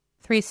 AM,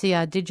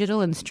 3CR digital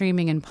and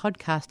streaming and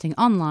podcasting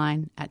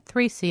online at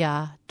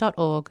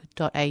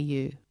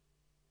 3cr.org.au.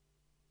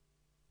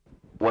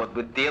 What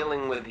we're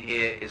dealing with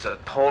here is a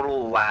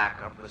total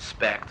lack of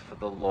respect for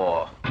the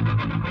law.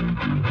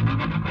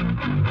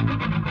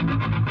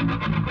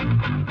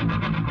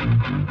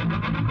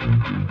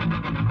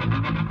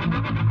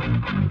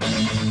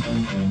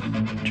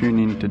 Tune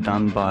in to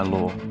Done by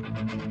Law.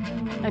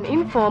 An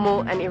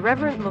informal and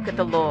irreverent look at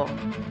the law.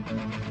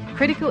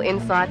 Critical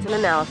insights and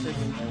analysis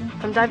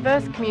from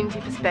diverse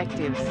community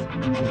perspectives.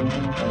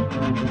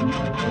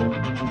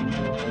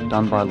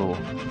 Done by Law,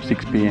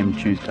 6 p.m.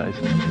 Tuesdays.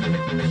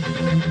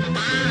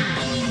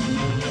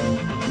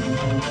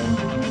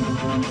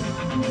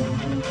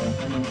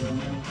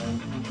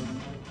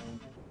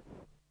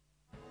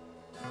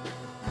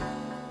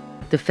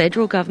 The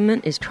federal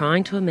government is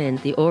trying to amend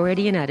the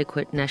already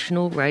inadequate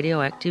National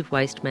Radioactive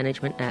Waste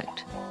Management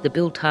Act. The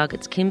bill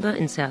targets Kimba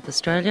in South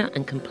Australia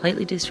and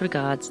completely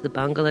disregards the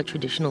Bangala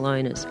traditional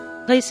owners.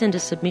 Please send a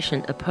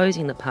submission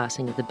opposing the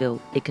passing of the bill.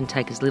 It can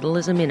take as little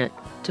as a minute.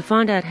 To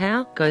find out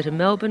how, go to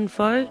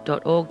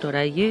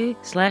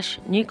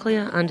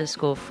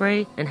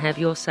melbournefo.org.au/nuclear_free and have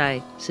your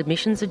say.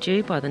 Submissions are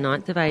due by the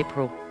 9th of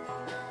April.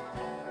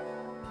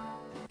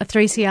 A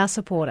 3CR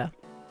supporter.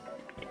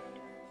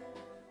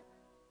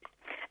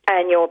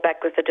 And you're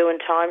back with the Doing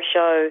Time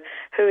show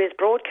who is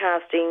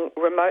broadcasting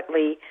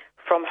remotely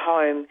from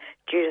home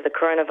due to the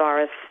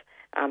coronavirus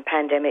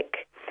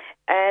pandemic.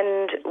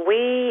 And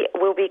we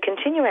will be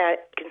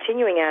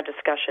continuing our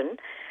discussion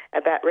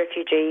about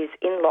refugees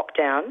in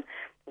lockdown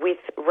with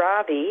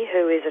Ravi,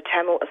 who is a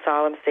Tamil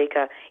asylum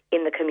seeker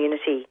in the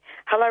community.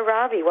 Hello,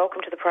 Ravi.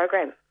 Welcome to the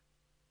program.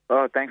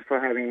 Oh, thanks for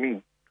having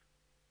me.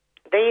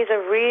 These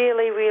are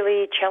really,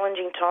 really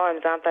challenging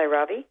times, aren't they,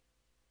 Ravi?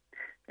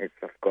 It's,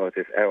 of course,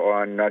 it's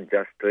not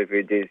just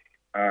refugees.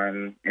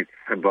 It's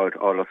about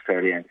all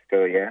Australians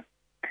too, yeah?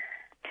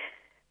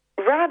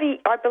 Ravi,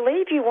 I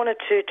believe you wanted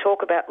to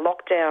talk about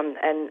lockdown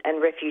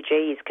and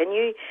refugees. Can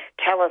you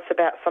tell us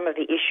about some of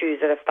the issues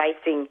that are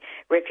facing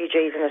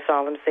refugees and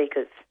asylum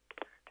seekers?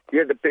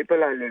 Yeah, the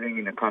people are living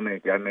in a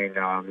community,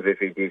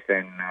 refugees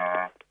and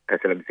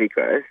asylum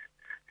seekers.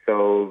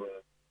 So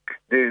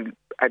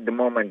at the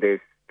moment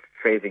they're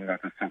facing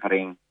lots of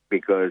suffering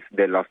because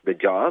they lost the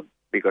job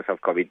because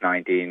of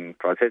COVID-19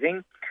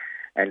 processing.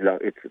 And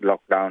it's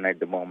locked down at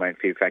the moment,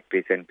 few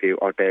factories and few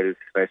hotels,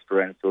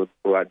 restaurants who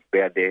are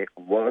where they're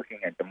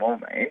working at the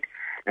moment.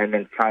 And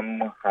then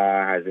some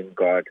hasn't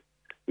got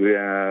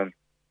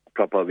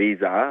proper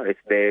visa.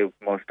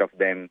 Most of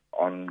them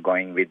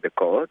ongoing with the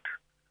court.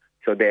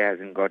 So they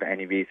hasn't got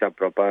any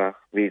proper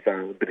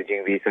visa,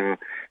 bridging visa.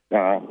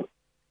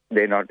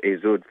 They're not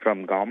issued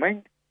from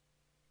government.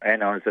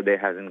 And also they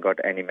hasn't got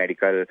any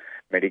medical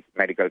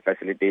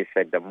facilities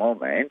at the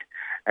moment.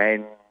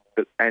 And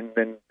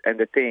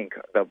the thing,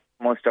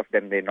 most of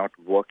them, they're not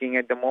working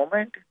at the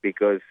moment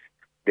because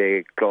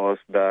they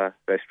closed the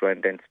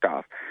restaurant and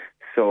stuff.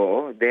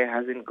 So they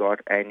hasn't got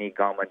any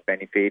government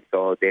benefits,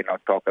 or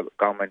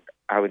government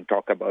haven't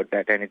talked about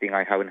that, anything.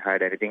 I haven't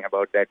heard anything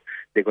about that.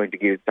 They're going to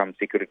give some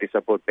security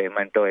support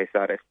payment or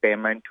SRS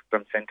payment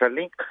from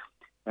Centrelink.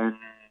 And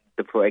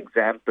for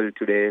example,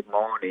 today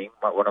morning,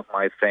 one of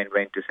my friends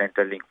went to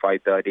Centrelink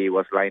 5:30. He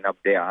was lined up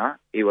there.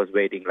 He was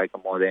waiting like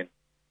more than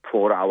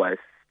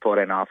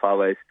 4.5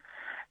 hours.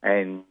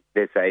 And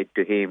they said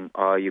to him,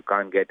 you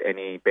can't get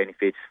any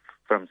benefits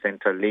from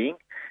Centrelink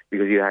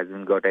because you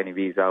haven't got any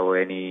visa or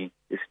any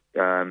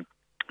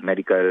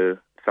medical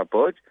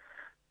support.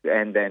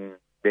 And then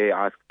they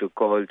asked to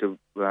call to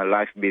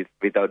Life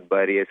Without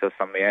Barriers or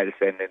somewhere else,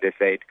 and they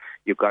said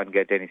you can't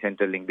get any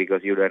Centrelink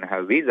because you don't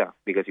have visa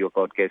because your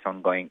court case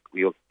ongoing.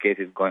 Your case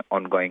is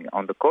ongoing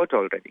on the court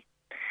already.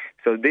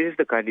 So this is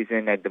the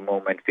condition at the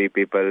moment for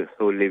people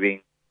who are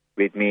living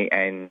with me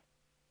and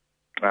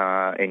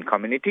in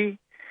community.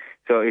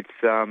 So it's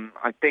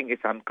I think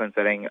I'm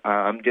considering.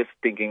 I'm just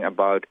thinking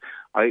about.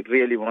 I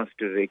really want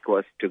to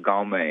request to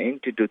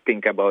government to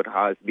think about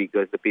us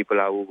because the people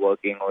are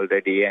working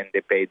already and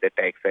they pay the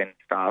tax and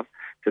stuff.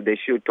 So they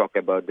should talk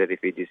about the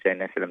refugees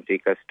and asylum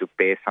seekers to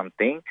pay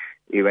something,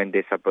 even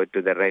they support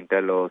to the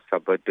rental or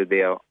support to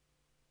their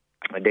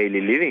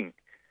daily living.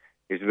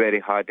 It's very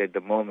hard at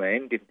the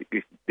moment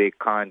if they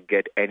can't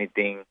get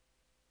anything.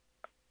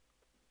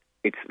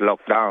 It's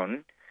locked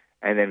down,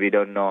 and then we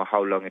don't know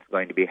how long it's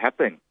going to be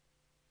happen.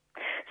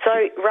 So,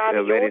 Ravi,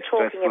 you're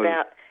talking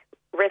about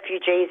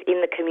refugees in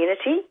the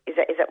community? Is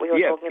that what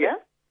you're talking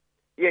about?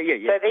 Yeah.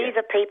 So these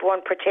are people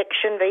on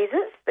protection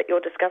visas that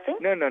you're discussing?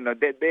 No.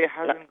 They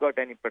haven't got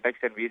any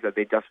protection visa.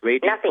 They're just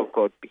waiting for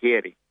court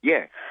hearing.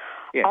 Yeah.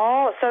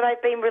 Oh, so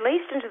they've been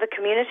released into the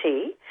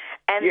community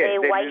and they're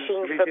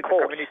waiting for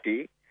court. The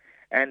community,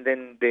 and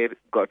then they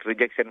got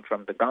rejection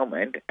from the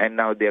government, and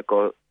now their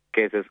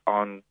cases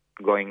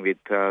ongoing with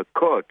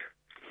court.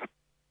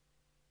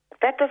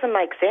 That doesn't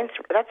make sense.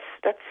 That's.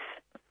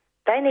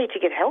 They need to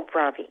get help,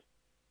 Ravi.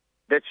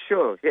 That's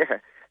sure, yeah.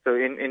 So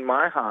in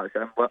my house,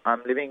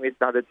 I'm living with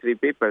the other 3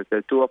 people.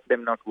 So 2 of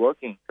them not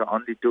working. So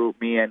only 2,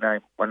 me and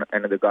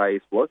another guy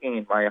is working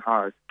in my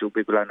house. 2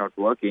 people are not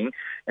working,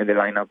 and they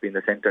line up in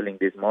the Centrelink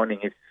this morning.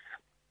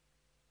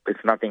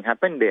 It's nothing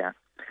happened there.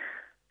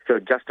 So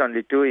just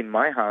only 2 in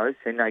my house,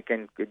 and I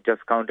can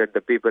just count at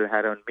the people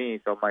around me.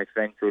 So my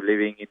friends who are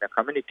living in a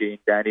community in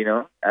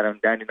Dandenong,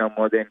 around Dandenong,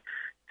 more than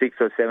 6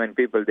 or 7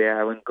 people, they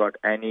haven't got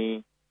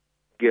any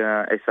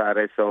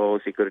SRS or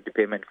security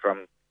payment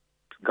from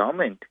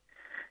government,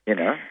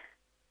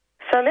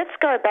 So let's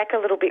go back a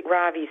little bit,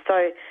 Ravi.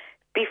 So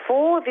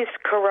before this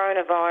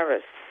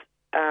coronavirus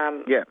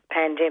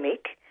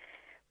pandemic,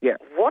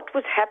 what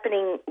was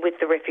happening with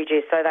the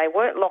refugees? So they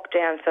weren't locked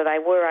down, so they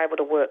were able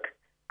to work,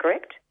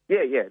 correct?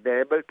 Yeah,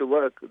 they're able to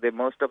work.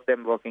 Most of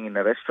them working in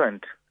a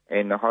restaurant,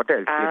 in a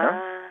hotels,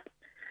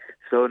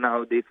 So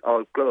now this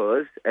all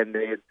closed, and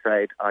they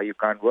said, you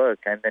can't work.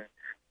 And then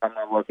some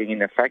are working in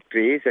the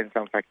factories, and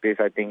some factories,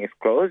 I think, is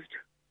closed.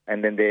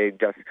 And then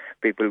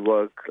people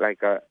work like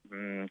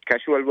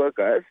casual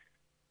workers.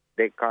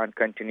 They can't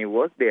continue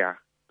work there.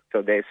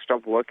 So they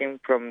stop working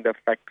from the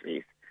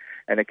factories.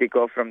 And they kick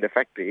off from the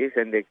factories,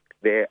 and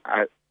they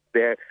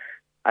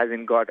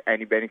hasn't got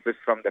any benefits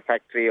from the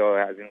factory or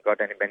hasn't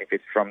got any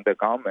benefits from the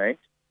government.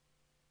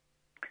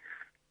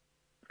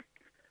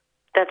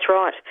 That's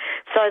right.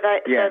 So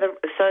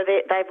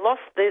they've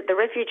lost the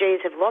refugees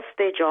have lost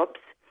their jobs.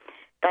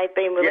 They've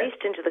been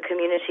released into the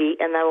community,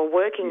 and they were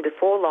working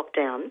before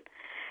lockdown.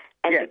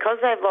 And because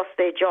they've lost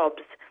their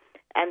jobs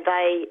and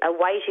they are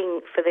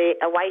awaiting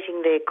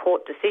their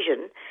court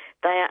decision,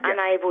 they are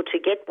unable to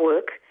get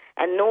work,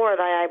 and nor are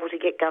they able to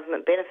get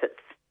government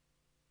benefits.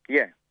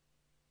 Yeah.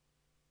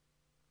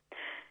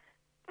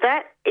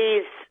 That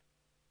is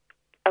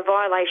a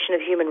violation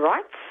of human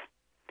rights.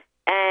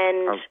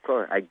 And of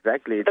course,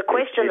 exactly. The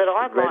question that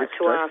I'd like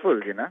to ask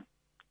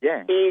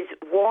is,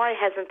 why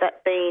hasn't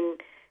that been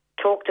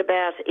talked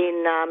about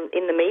in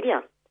the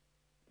media?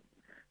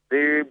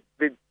 They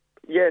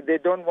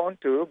don't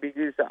want to,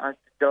 because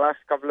the last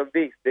couple of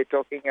weeks they're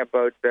talking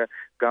about the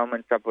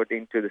government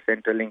supporting to the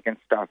Centrelink and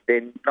stuff.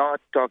 They not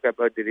talk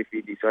about the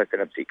refugees or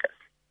asylum seekers,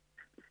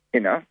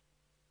 and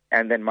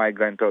then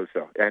migrants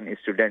also, and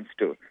students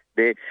too.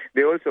 They're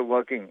also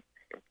working.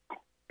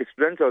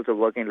 Students also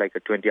working like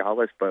 20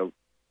 hours per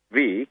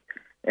week,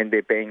 and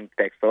they're paying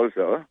tax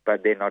also,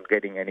 but they're not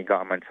getting any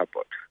government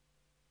support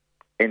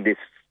in this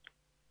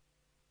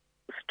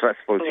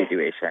stressful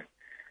situation,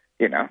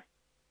 You've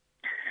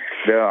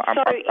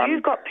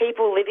got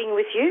people living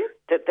with you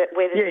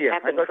where this has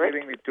happened, I've got correct?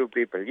 living with 2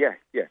 people, yeah.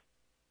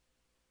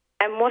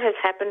 And what has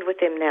happened with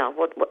them now?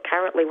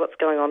 What's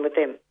going on with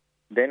them?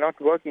 They're not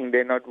working.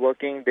 They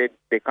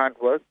can't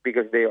work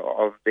because they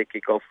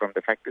kick off from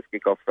the factories,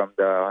 kick off from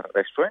the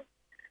restaurant.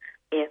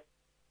 Yeah.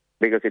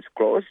 Because it's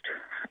closed,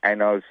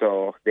 and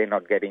also they're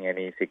not getting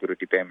any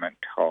security payment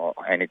or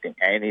anything,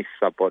 any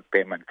support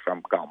payment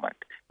from government,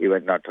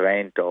 even not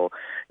rent or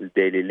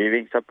daily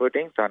living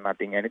supporting, or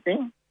nothing,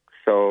 anything.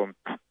 So,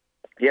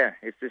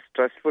 it's just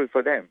stressful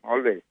for them,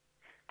 always.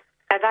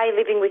 Are they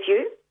living with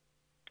you?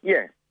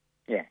 Yeah.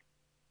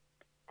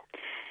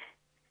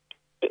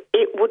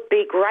 It would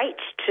be great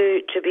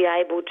to be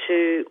able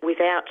to,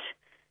 without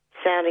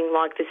sounding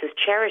like this is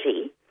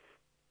charity,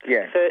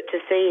 to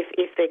see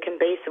if there can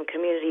be some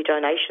community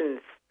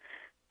donations,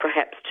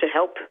 perhaps, to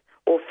help,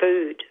 or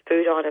food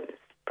items,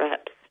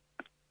 perhaps.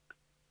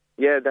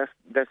 Yeah,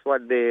 that's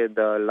what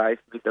the Life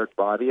Without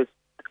Barriers,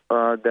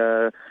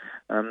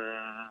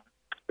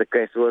 the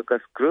case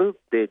workers group,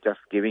 they're just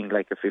giving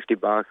like a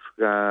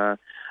 $50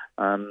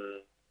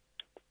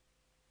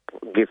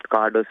 gift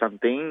card or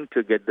something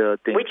to get the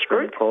things. Which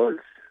group? Calls.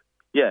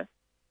 Yeah.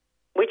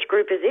 Which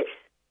group is this?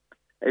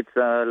 It's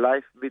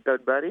Life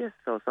Without Barriers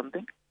or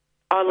something.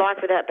 Oh,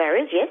 Life Without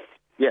Barriers, yes.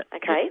 Yeah.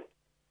 Okay.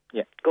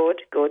 Yeah.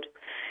 Good.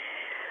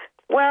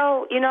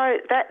 Well,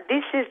 that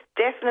this is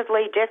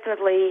definitely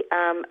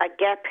a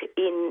gap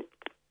in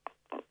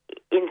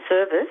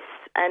service,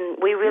 and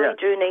we really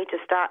do need to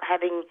start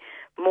having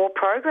more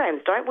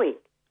programs, don't we?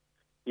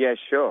 Yeah,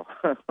 sure.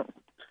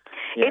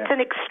 It's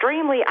an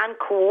extremely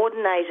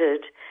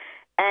uncoordinated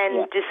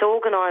and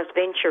disorganised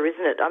venture,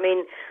 isn't it? I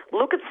mean,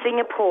 look at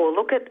Singapore,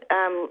 look at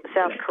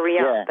South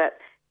Korea, that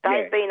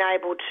they've been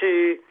able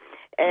to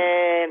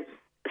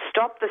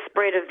stop the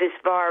spread of this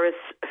virus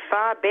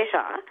far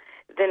better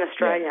than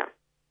Australia.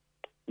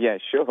 Yeah,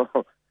 sure.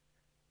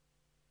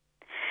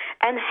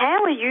 And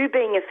how are you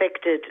being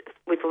affected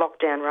with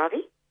lockdown,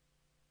 Ravi?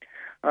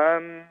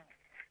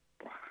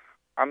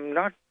 I'm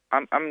not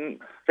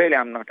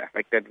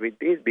affected with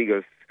this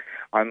because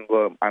I'm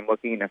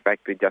working in a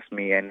factory, just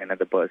me and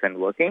another person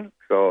working.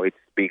 So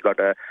we got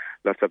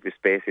lots of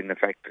space in the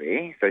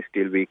factory. So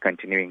still we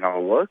continuing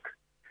our work.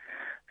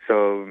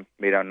 So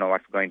we don't know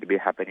what's going to be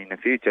happening in the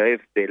future.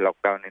 If they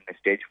lock down in the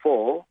stage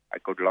 4, I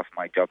could lose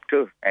my job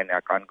too, and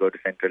I can't go to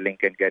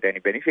Centrelink and get any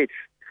benefits.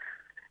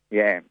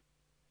 Yeah.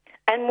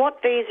 And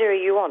what visa are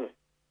you on?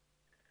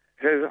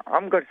 So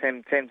I'm got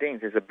same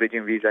things as a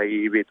bridging visa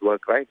with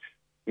work rights.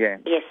 Yeah.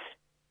 Yes.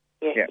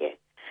 Yeah.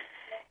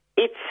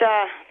 It's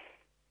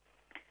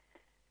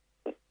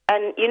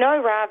and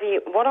Ravi,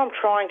 what I'm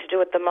trying to do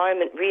at the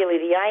moment, really,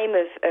 the aim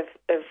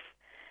of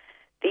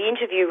the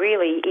interview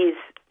really is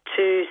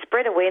to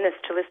spread awareness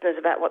to listeners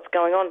about what's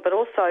going on, but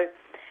also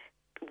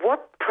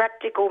what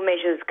practical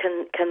measures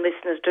can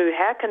listeners do?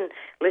 How can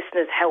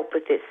listeners help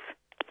with this?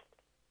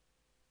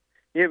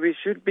 Yeah, we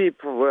should be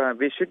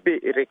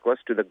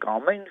request to the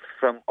government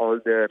from all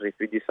the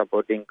refugee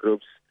supporting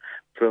groups.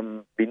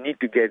 We need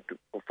to get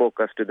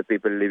focus to the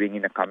people living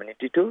in a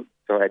community too.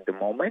 So at the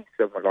moment,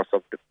 lots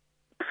of the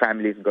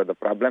families got the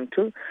problem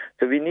too.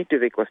 So we need to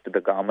request to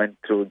the government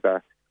through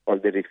all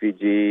the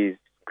refugees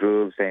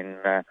groups and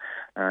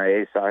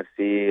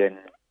ASRC, and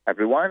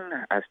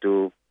everyone has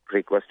to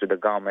request to the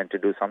government to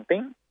do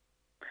something.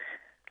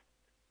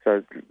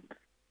 So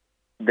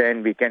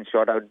then we can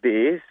sort out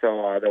this,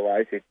 or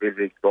otherwise it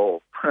will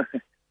go.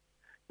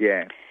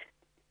 Yeah.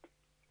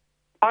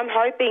 I'm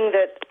hoping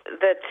that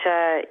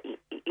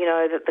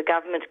the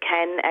government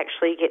can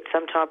actually get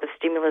some type of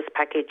stimulus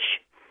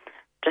package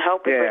to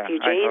help with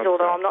refugees.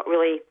 Although I'm not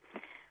really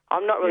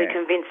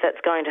convinced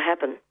that's going to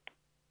happen.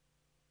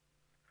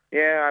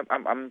 Yeah,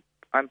 I'm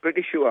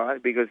pretty sure,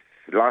 because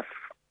last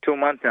 2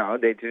 months now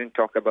they didn't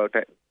talk about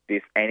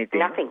this anything.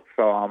 Nothing.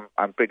 So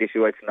I'm pretty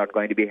sure it's not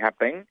going to be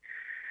happening.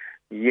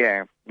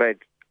 Yeah, but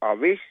I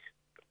wish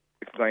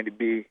it will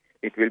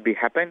be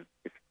happen.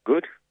 It's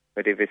good,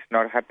 but if it's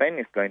not happen,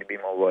 it's going to be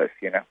more worse.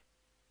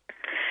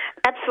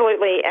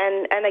 Absolutely,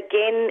 and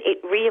again,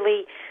 it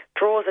really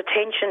draws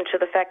attention to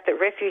the fact that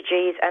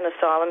refugees and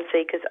asylum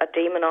seekers are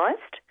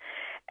demonised.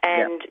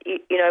 And,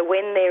 you know,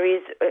 when there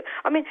is...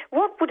 I mean,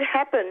 what would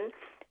happen,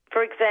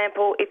 for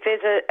example, if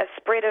there's a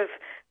spread of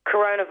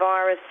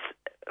coronavirus,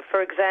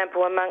 for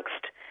example,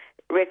 amongst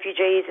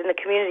refugees in the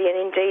community and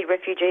indeed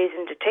refugees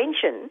in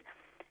detention?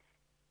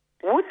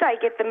 Would they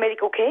get the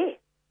medical care?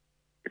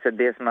 So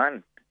there's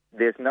none.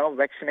 There's no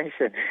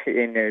vaccination.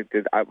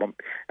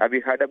 Have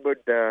you heard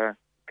about the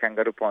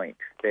Kangaroo Point?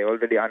 There are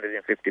already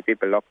 150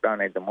 people locked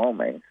down at the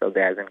moment, so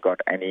there hasn't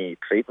got any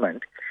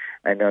treatment.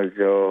 And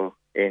also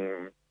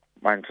in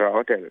Mantra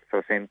Hotel,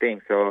 so same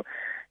thing. So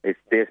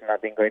there's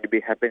nothing going to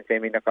be happening,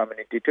 same in the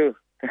community too.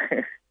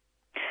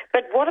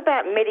 But what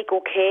about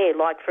medical care?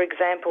 Like, for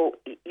example,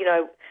 you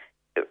know,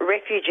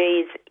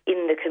 refugees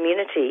in the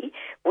community,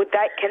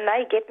 can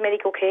they get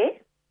medical care?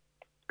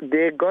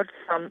 They got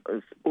some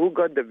who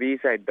got the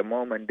visa at the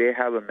moment. They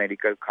have a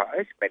medical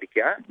card,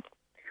 Medicare.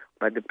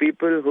 But the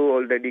people who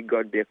already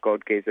got their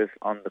court cases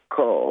on the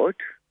court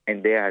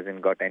and they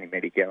hasn't got any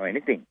Medicare or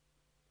anything.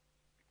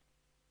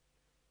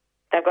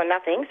 They've got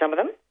nothing, some of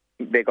them?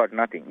 They got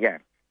nothing, yeah.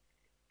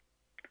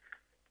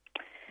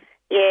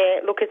 Yeah,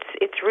 look,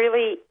 it's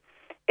really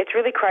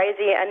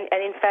crazy, and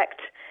in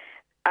fact,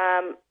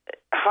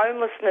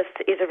 homelessness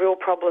is a real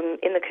problem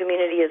in the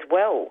community as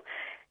well.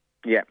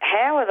 Yeah.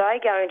 How are they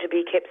going to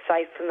be kept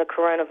safe from the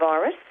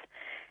coronavirus?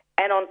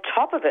 And on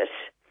top of it,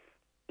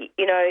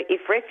 you know,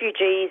 if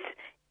refugees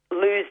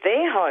lose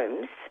their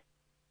homes,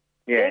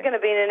 they're going to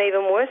be in an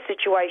even worse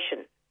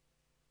situation.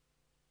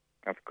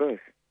 Of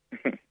course.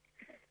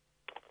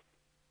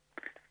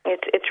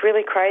 It's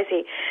really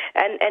crazy.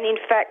 And in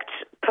fact,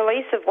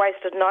 police have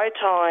wasted no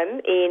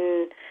time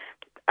in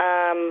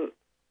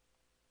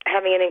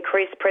having an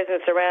increased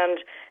presence around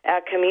our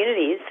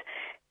communities.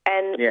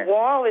 And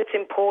while it's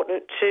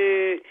important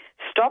to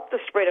stop the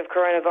spread of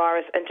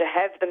coronavirus and to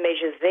have the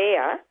measures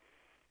there,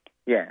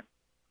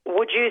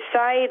 would you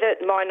say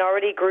that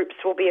minority groups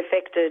will be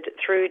affected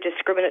through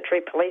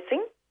discriminatory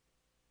policing?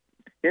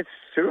 Yes,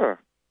 sure.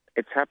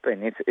 It's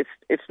happening.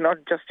 It's not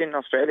just in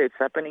Australia. It's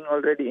happening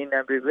already in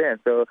everywhere.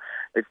 So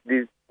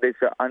there's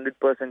a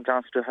 100%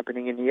 chance to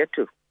happening in here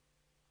too.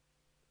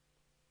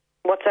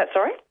 What's that?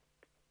 Sorry.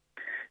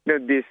 No,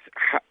 this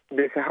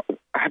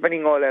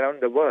happening all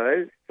around the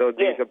world. So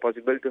there's a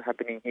possible to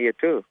happening here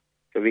too.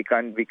 So we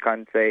can't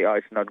say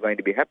it's not going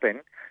to be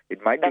happen.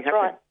 It might be happening.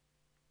 That's right.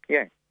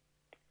 Yeah.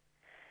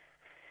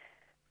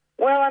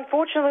 Well,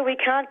 unfortunately, we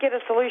can't get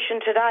a solution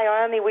today.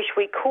 I only wish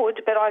we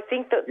could, but I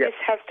think that this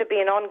has to be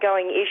an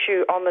ongoing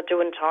issue on the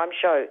Doin' Time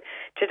show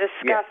to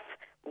discuss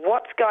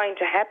what's going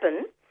to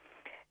happen.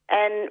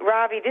 And,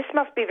 Ravi, this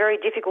must be very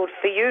difficult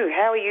for you.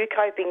 How are you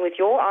coping with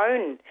your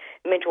own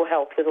mental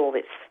health with all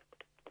this?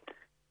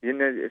 You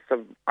know,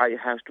 I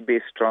have to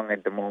be strong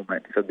at the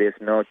moment. So there's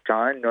no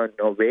time,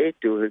 no way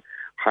to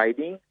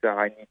hiding. So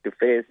I need to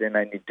face and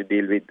I need to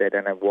deal with that,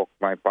 and I walk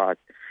my path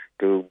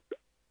to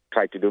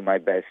try to do my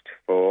best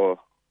to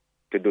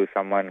do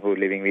someone who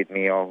living with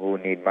me or who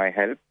need my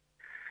help.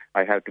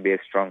 I have to be a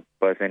strong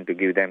person to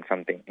give them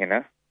something, you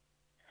know.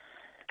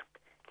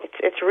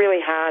 It's really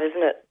hard,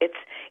 isn't it?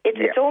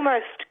 It's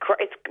almost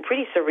it's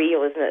pretty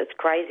surreal, isn't it? It's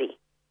crazy.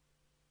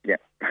 Yeah,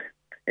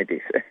 it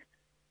is.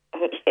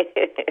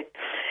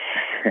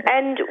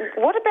 And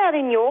what about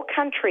in your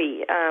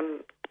country,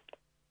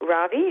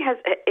 Ravi?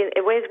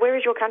 Where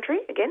is your country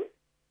again?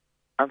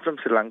 I'm from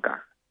Sri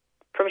Lanka.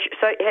 So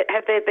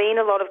have there been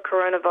a lot of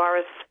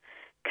coronavirus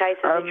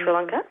cases in Sri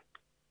Lanka?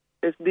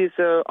 These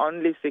are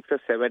only 6 or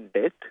 7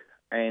 deaths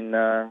and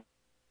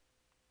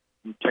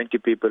 20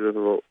 people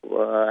who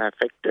are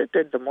affected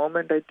at the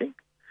moment, I think.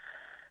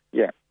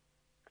 Yeah.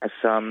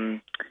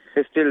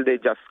 Still they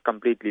just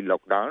completely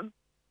locked down.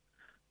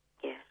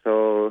 Yeah.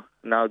 So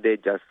now they're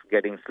just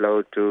getting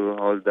slow to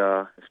all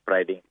the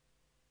spreading.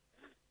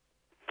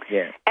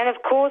 Yeah. And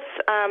of course,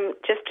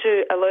 just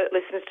to alert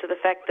listeners to the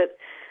fact that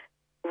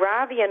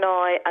Ravi and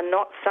I are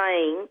not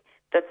saying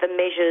that the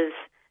measures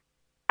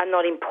are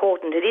not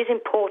important. It is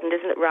important,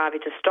 isn't it, Ravi,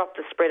 to stop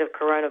the spread of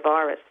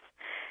coronavirus?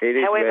 It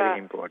is However, very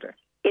important.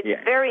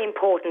 It's very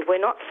important. We're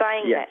not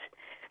saying that.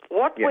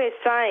 What we're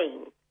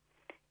saying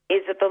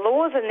is that the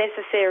laws are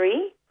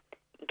necessary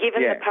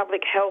given the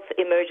public health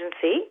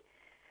emergency.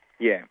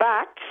 Yeah.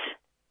 But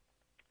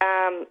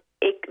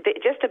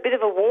just a bit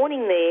of a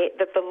warning there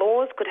that the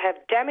laws could have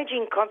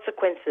damaging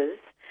consequences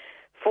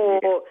for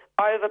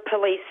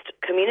over-policed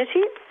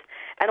communities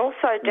and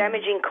also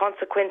damaging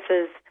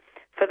consequences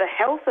for the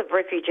health of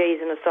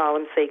refugees and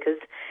asylum seekers.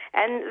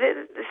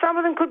 And some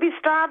of them could be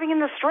starving in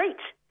the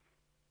street.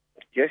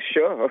 Yes,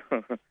 sure.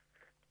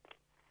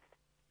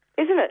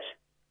 Isn't it?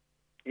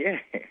 Yeah.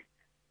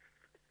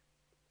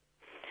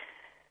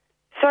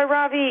 So,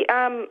 Ravi,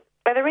 are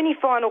there any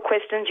final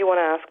questions you want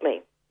to ask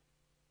me?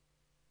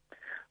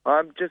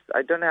 I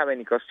don't have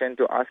any question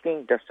to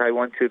asking. Just I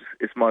want to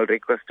a small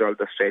request to all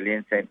the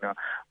Australians and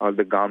all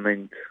the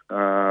government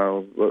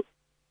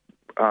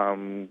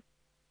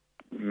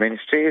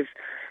ministries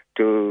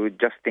to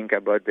just think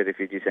about the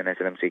refugees and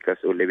asylum seekers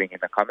who are living in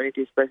the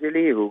community,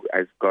 especially who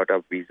has got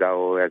a visa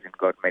or hasn't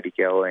got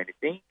Medicare or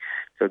anything.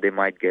 So they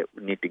might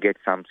need to get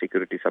some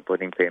security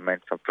supporting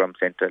payments from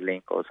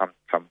Centrelink or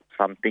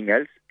something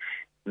else.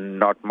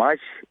 Not much.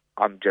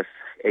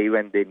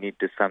 Even they need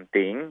to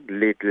something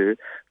little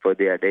for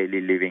their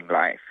daily living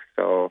life.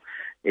 So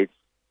it's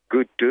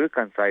good to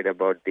consider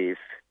about this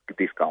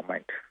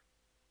government.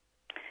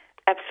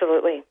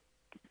 Absolutely.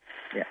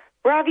 Yeah.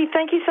 Ravi,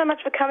 thank you so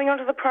much for coming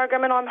onto the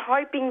program, and I'm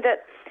hoping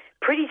that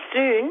pretty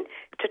soon,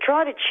 to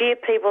try to cheer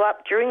people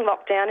up during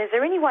lockdown, is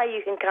there any way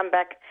you can come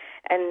back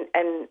and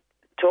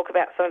talk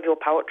about some of your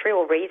poetry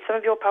or read some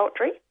of your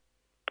poetry?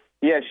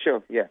 Yeah,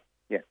 sure. Yeah.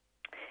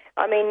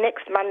 I mean,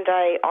 next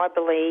Monday, I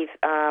believe,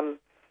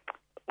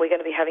 we're going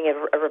to be having a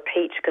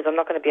repeat because I'm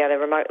not going to be able to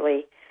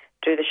remotely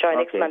do the show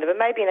next Monday, but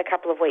maybe in a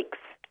couple of weeks.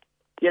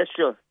 Yeah,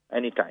 sure.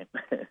 Anytime.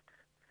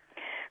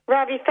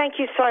 Ravi, thank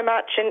you so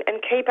much,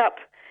 and keep up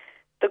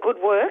the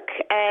good work,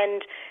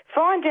 and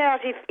find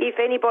out if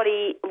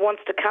anybody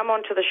wants to come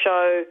onto the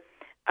show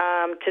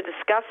to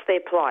discuss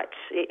their plight.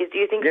 Do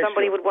you think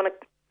somebody would want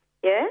to...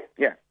 Yeah?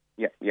 Yeah.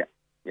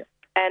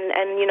 And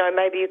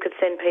maybe you could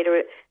send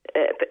Peter,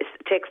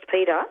 text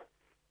Peter,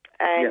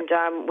 and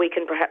we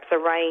can perhaps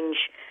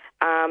arrange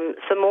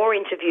some more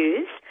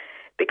interviews,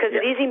 because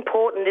it is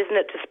important, isn't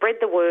it, to spread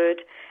the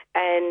word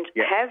and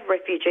have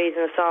refugees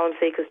and asylum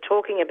seekers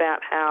talking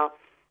about how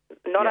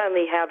not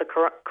only how the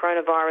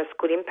coronavirus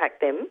could impact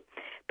them,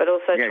 but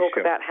also talk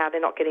about how they're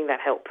not getting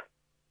that help.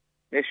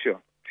 Yeah, sure.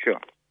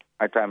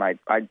 I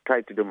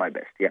try to do my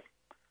best, yeah.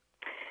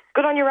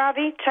 Good on you,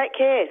 Ravi. Take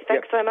care.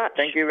 Thanks so much.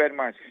 Thank you very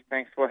much.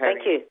 Thanks for having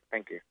me.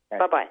 Thank you. Bye.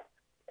 Bye-bye.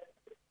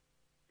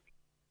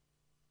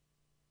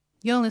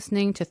 You're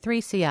listening to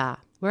 3CR,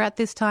 where at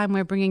this time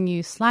we're bringing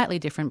you slightly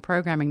different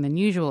programming than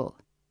usual.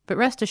 But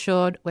rest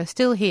assured, we're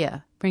still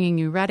here, bringing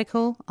you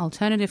radical,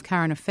 alternative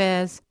current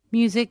affairs,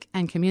 music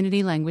and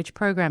community language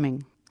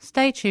programming.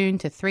 Stay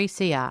tuned to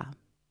 3CR.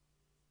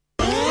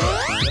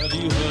 Have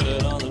you heard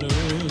it on the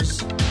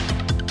news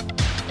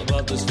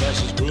about this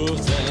fascist group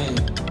thing?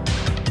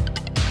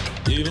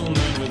 Evil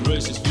men with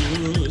racist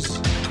views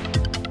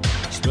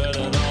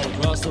spreading all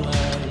across the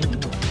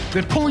land.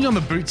 They're pulling on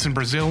the boots in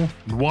Brazil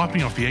and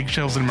wiping off the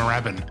eggshells in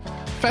Moorabbin.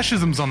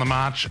 Fascism's on the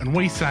march, and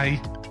we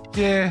say,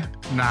 yeah,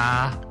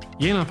 nah.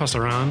 Yena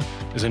Pasaran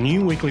is a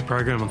new weekly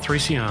program on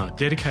 3CR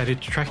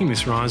dedicated to tracking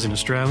this rise in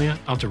Australia,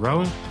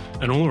 Aotearoa,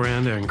 and all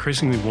around our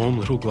increasingly warm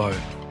little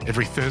globe.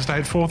 Every Thursday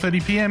at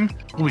 4:30pm,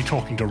 we'll be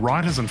talking to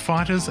writers and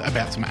fighters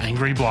about some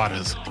angry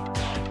blighters.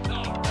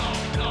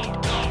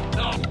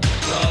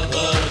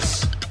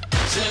 Brothers,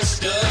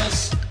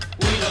 sisters,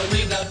 we don't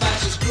need that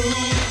fascist group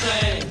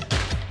thing.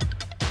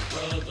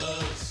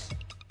 Brothers,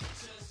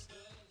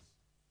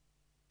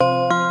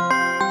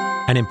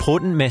 An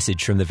important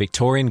message from the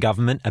Victorian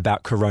Government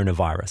about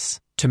coronavirus.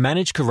 To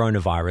manage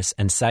coronavirus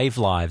and save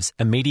lives,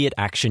 immediate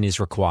action is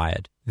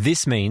required.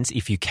 This means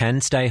if you can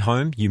stay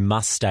home, you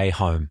must stay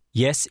home.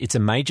 Yes, it's a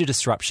major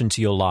disruption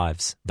to your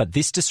lives, but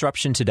this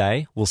disruption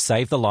today will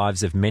save the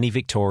lives of many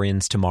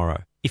Victorians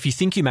tomorrow. If you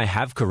think you may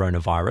have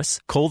coronavirus,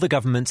 call the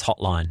government's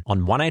hotline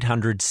on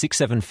 1800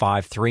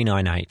 675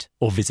 398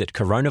 or visit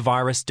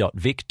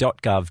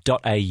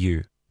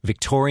coronavirus.vic.gov.au.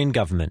 Victorian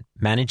Government,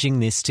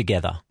 managing this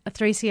together. A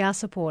 3CR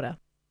supporter.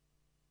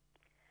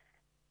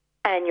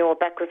 And you're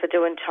back with the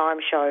Doing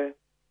Time show,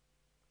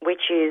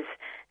 which is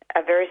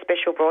a very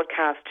special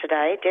broadcast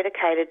today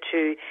dedicated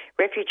to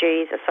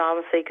refugees,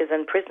 asylum seekers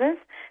and prisoners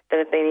that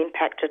have been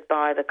impacted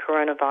by the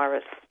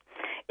coronavirus.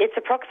 It's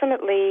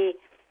approximately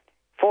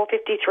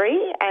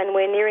 4:53 and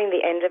we're nearing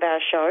the end of our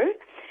show.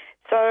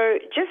 So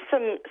just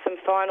some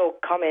final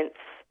comments.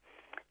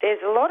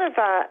 There's a lot of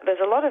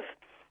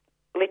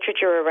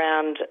literature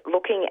around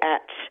looking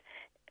at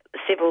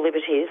civil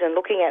liberties and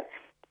looking at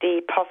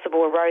the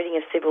possible eroding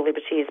of civil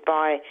liberties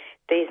by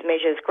these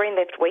measures. Green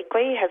Left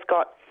Weekly has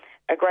got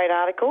a great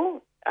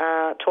article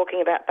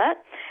talking about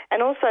that,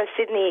 and also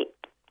Sydney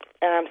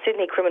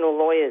Criminal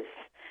Lawyers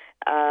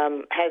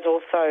has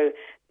also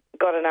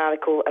got an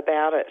article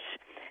about it.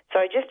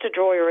 So just to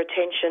draw your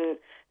attention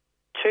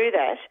to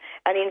that,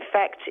 and in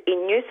fact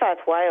in New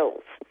South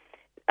Wales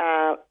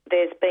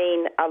there's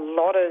been a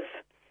lot of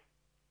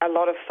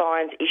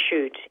fines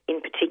issued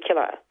in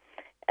particular.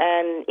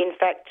 And in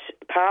fact,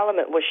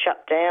 Parliament was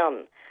shut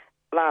down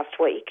last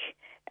week,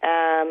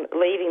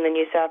 leaving the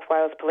New South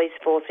Wales Police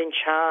Force in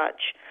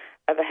charge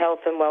of the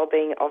health and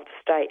wellbeing of the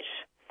state.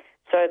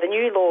 So the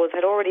new laws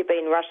had already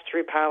been rushed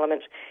through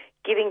Parliament,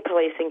 giving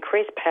police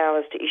increased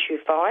powers to issue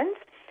fines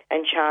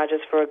and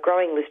charges for a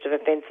growing list of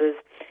offences,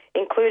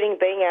 including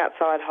being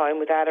outside home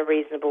without a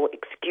reasonable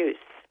excuse.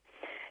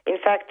 In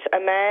fact, a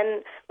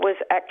man was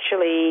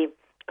actually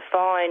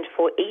fined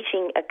for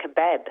eating a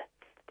kebab,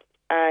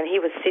 and he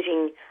was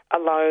sitting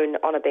alone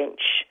on a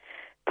bench.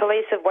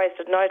 Police have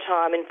wasted no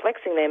time in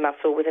flexing their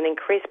muscle with an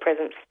increased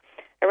presence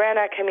around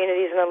our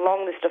communities and a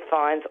long list of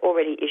fines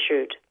already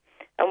issued.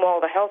 And while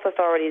the health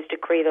authorities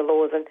decree the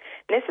laws are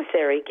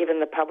necessary given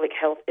the public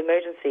health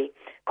emergency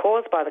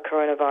caused by the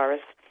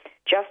coronavirus,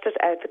 justice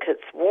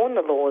advocates warn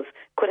the laws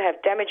could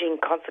have damaging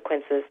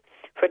consequences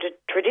for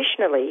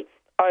traditionally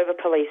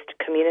over-policed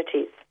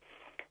communities.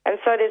 And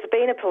so there's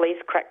been a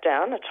police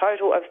crackdown. A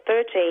total of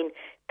 13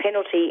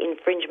 penalty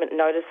infringement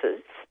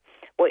notices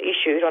were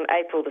issued on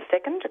April the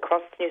 2nd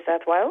across New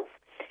South Wales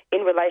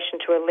in relation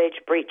to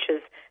alleged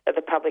breaches of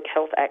the Public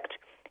Health Act,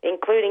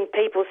 including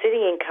people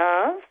sitting in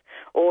cars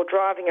or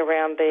driving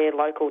around their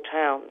local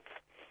towns.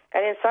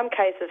 And in some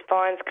cases,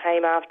 fines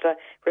came after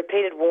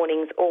repeated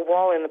warnings or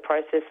while in the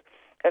process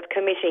of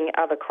committing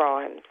other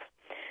crimes.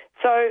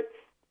 So,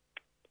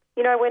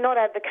 you know, we're not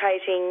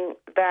advocating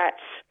that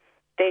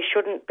there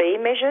shouldn't be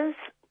measures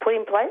put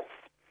in place,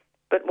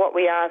 but what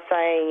we are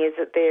saying is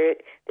that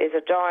there's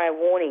a dire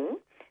warning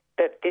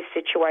that this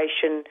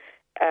situation,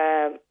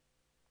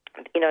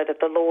 that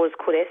the laws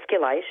could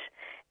escalate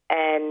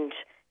and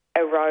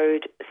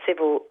erode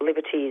civil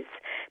liberties.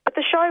 But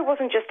the show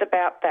wasn't just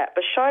about that.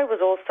 The show was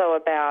also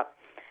about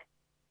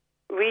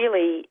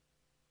really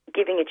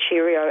giving a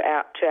cheerio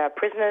out to our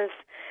prisoners,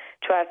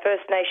 to our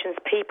First Nations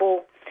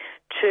people,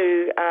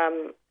 to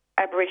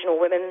Aboriginal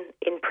women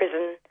in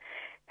prison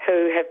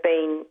who have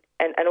been,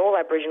 and all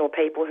Aboriginal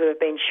people who have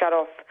been shut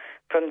off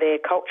from their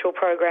cultural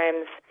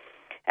programs.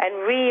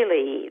 And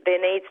really,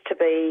 there needs to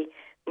be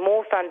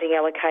more funding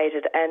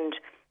allocated and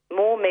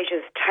more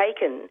measures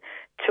taken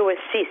to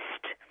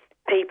assist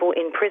people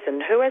in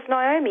prison who, as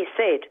Naomi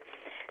said,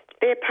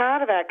 they're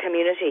part of our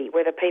community,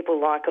 whether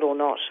people like it or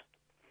not.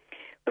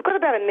 We've got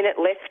about a minute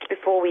left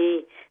before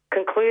we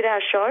conclude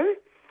our show.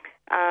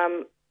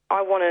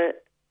 I want to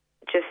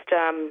just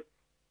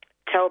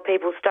tell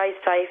people stay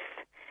safe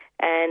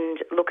and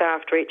look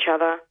after each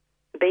other,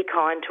 be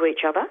kind to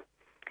each other,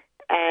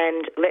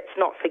 and let's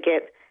not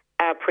forget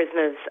our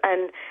prisoners.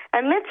 And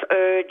let's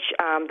urge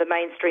the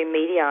mainstream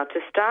media to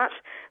start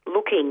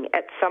looking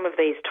at some of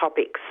these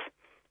topics.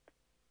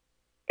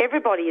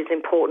 Everybody is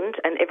important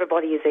and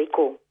everybody is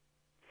equal.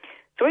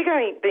 So we're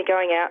going to be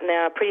going out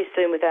now pretty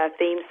soon with our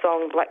theme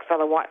song, Black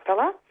Fella, White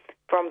Fella,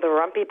 from the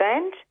Rumpy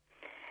Band.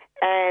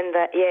 And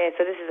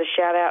so this is a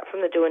shout out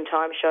from the Doin'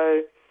 Time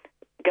show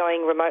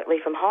going remotely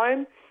from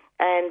home.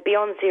 And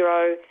Beyond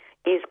Zero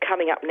is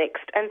coming up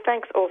next. And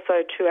thanks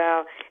also to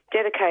our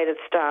dedicated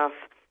staff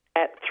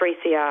at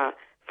 3CR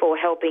for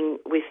helping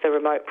with the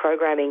remote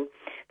programming.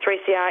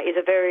 3CR is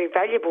a very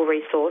valuable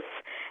resource,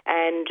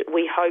 and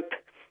we hope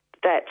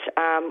that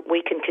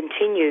we can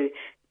continue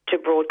to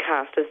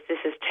broadcast as this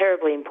is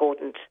terribly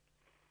important.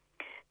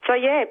 So,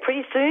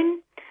 pretty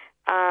soon,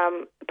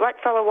 Black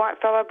Fella, White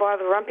Fella by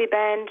the Rumpy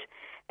Band,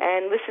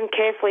 and listen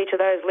carefully to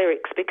those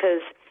lyrics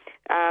because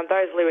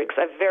those lyrics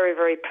are very,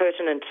 very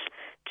pertinent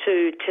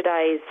to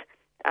today's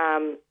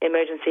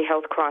emergency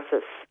health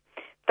crisis.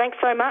 Thanks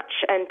so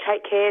much and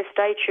take care.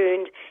 Stay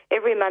tuned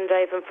every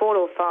Monday from 4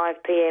 to 5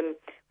 p.m.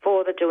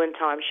 for the Doin'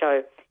 Time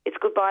show. It's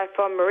goodbye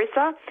from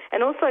Marissa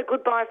and also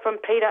goodbye from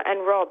Peter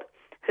and Rob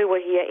who were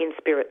here in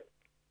spirit.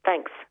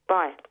 Thanks.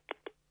 Bye.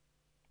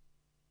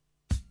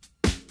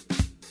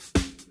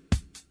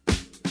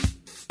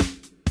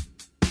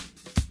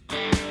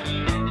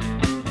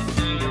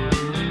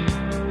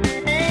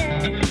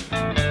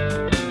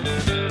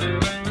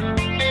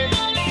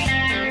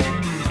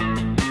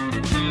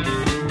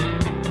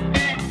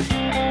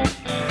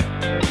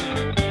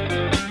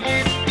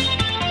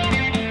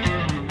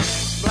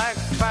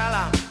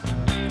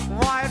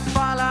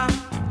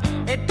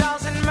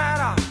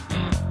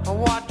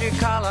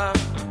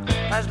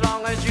 As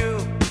long as you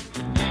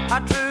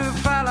are true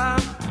fella,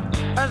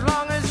 as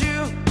long as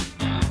you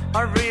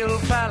are real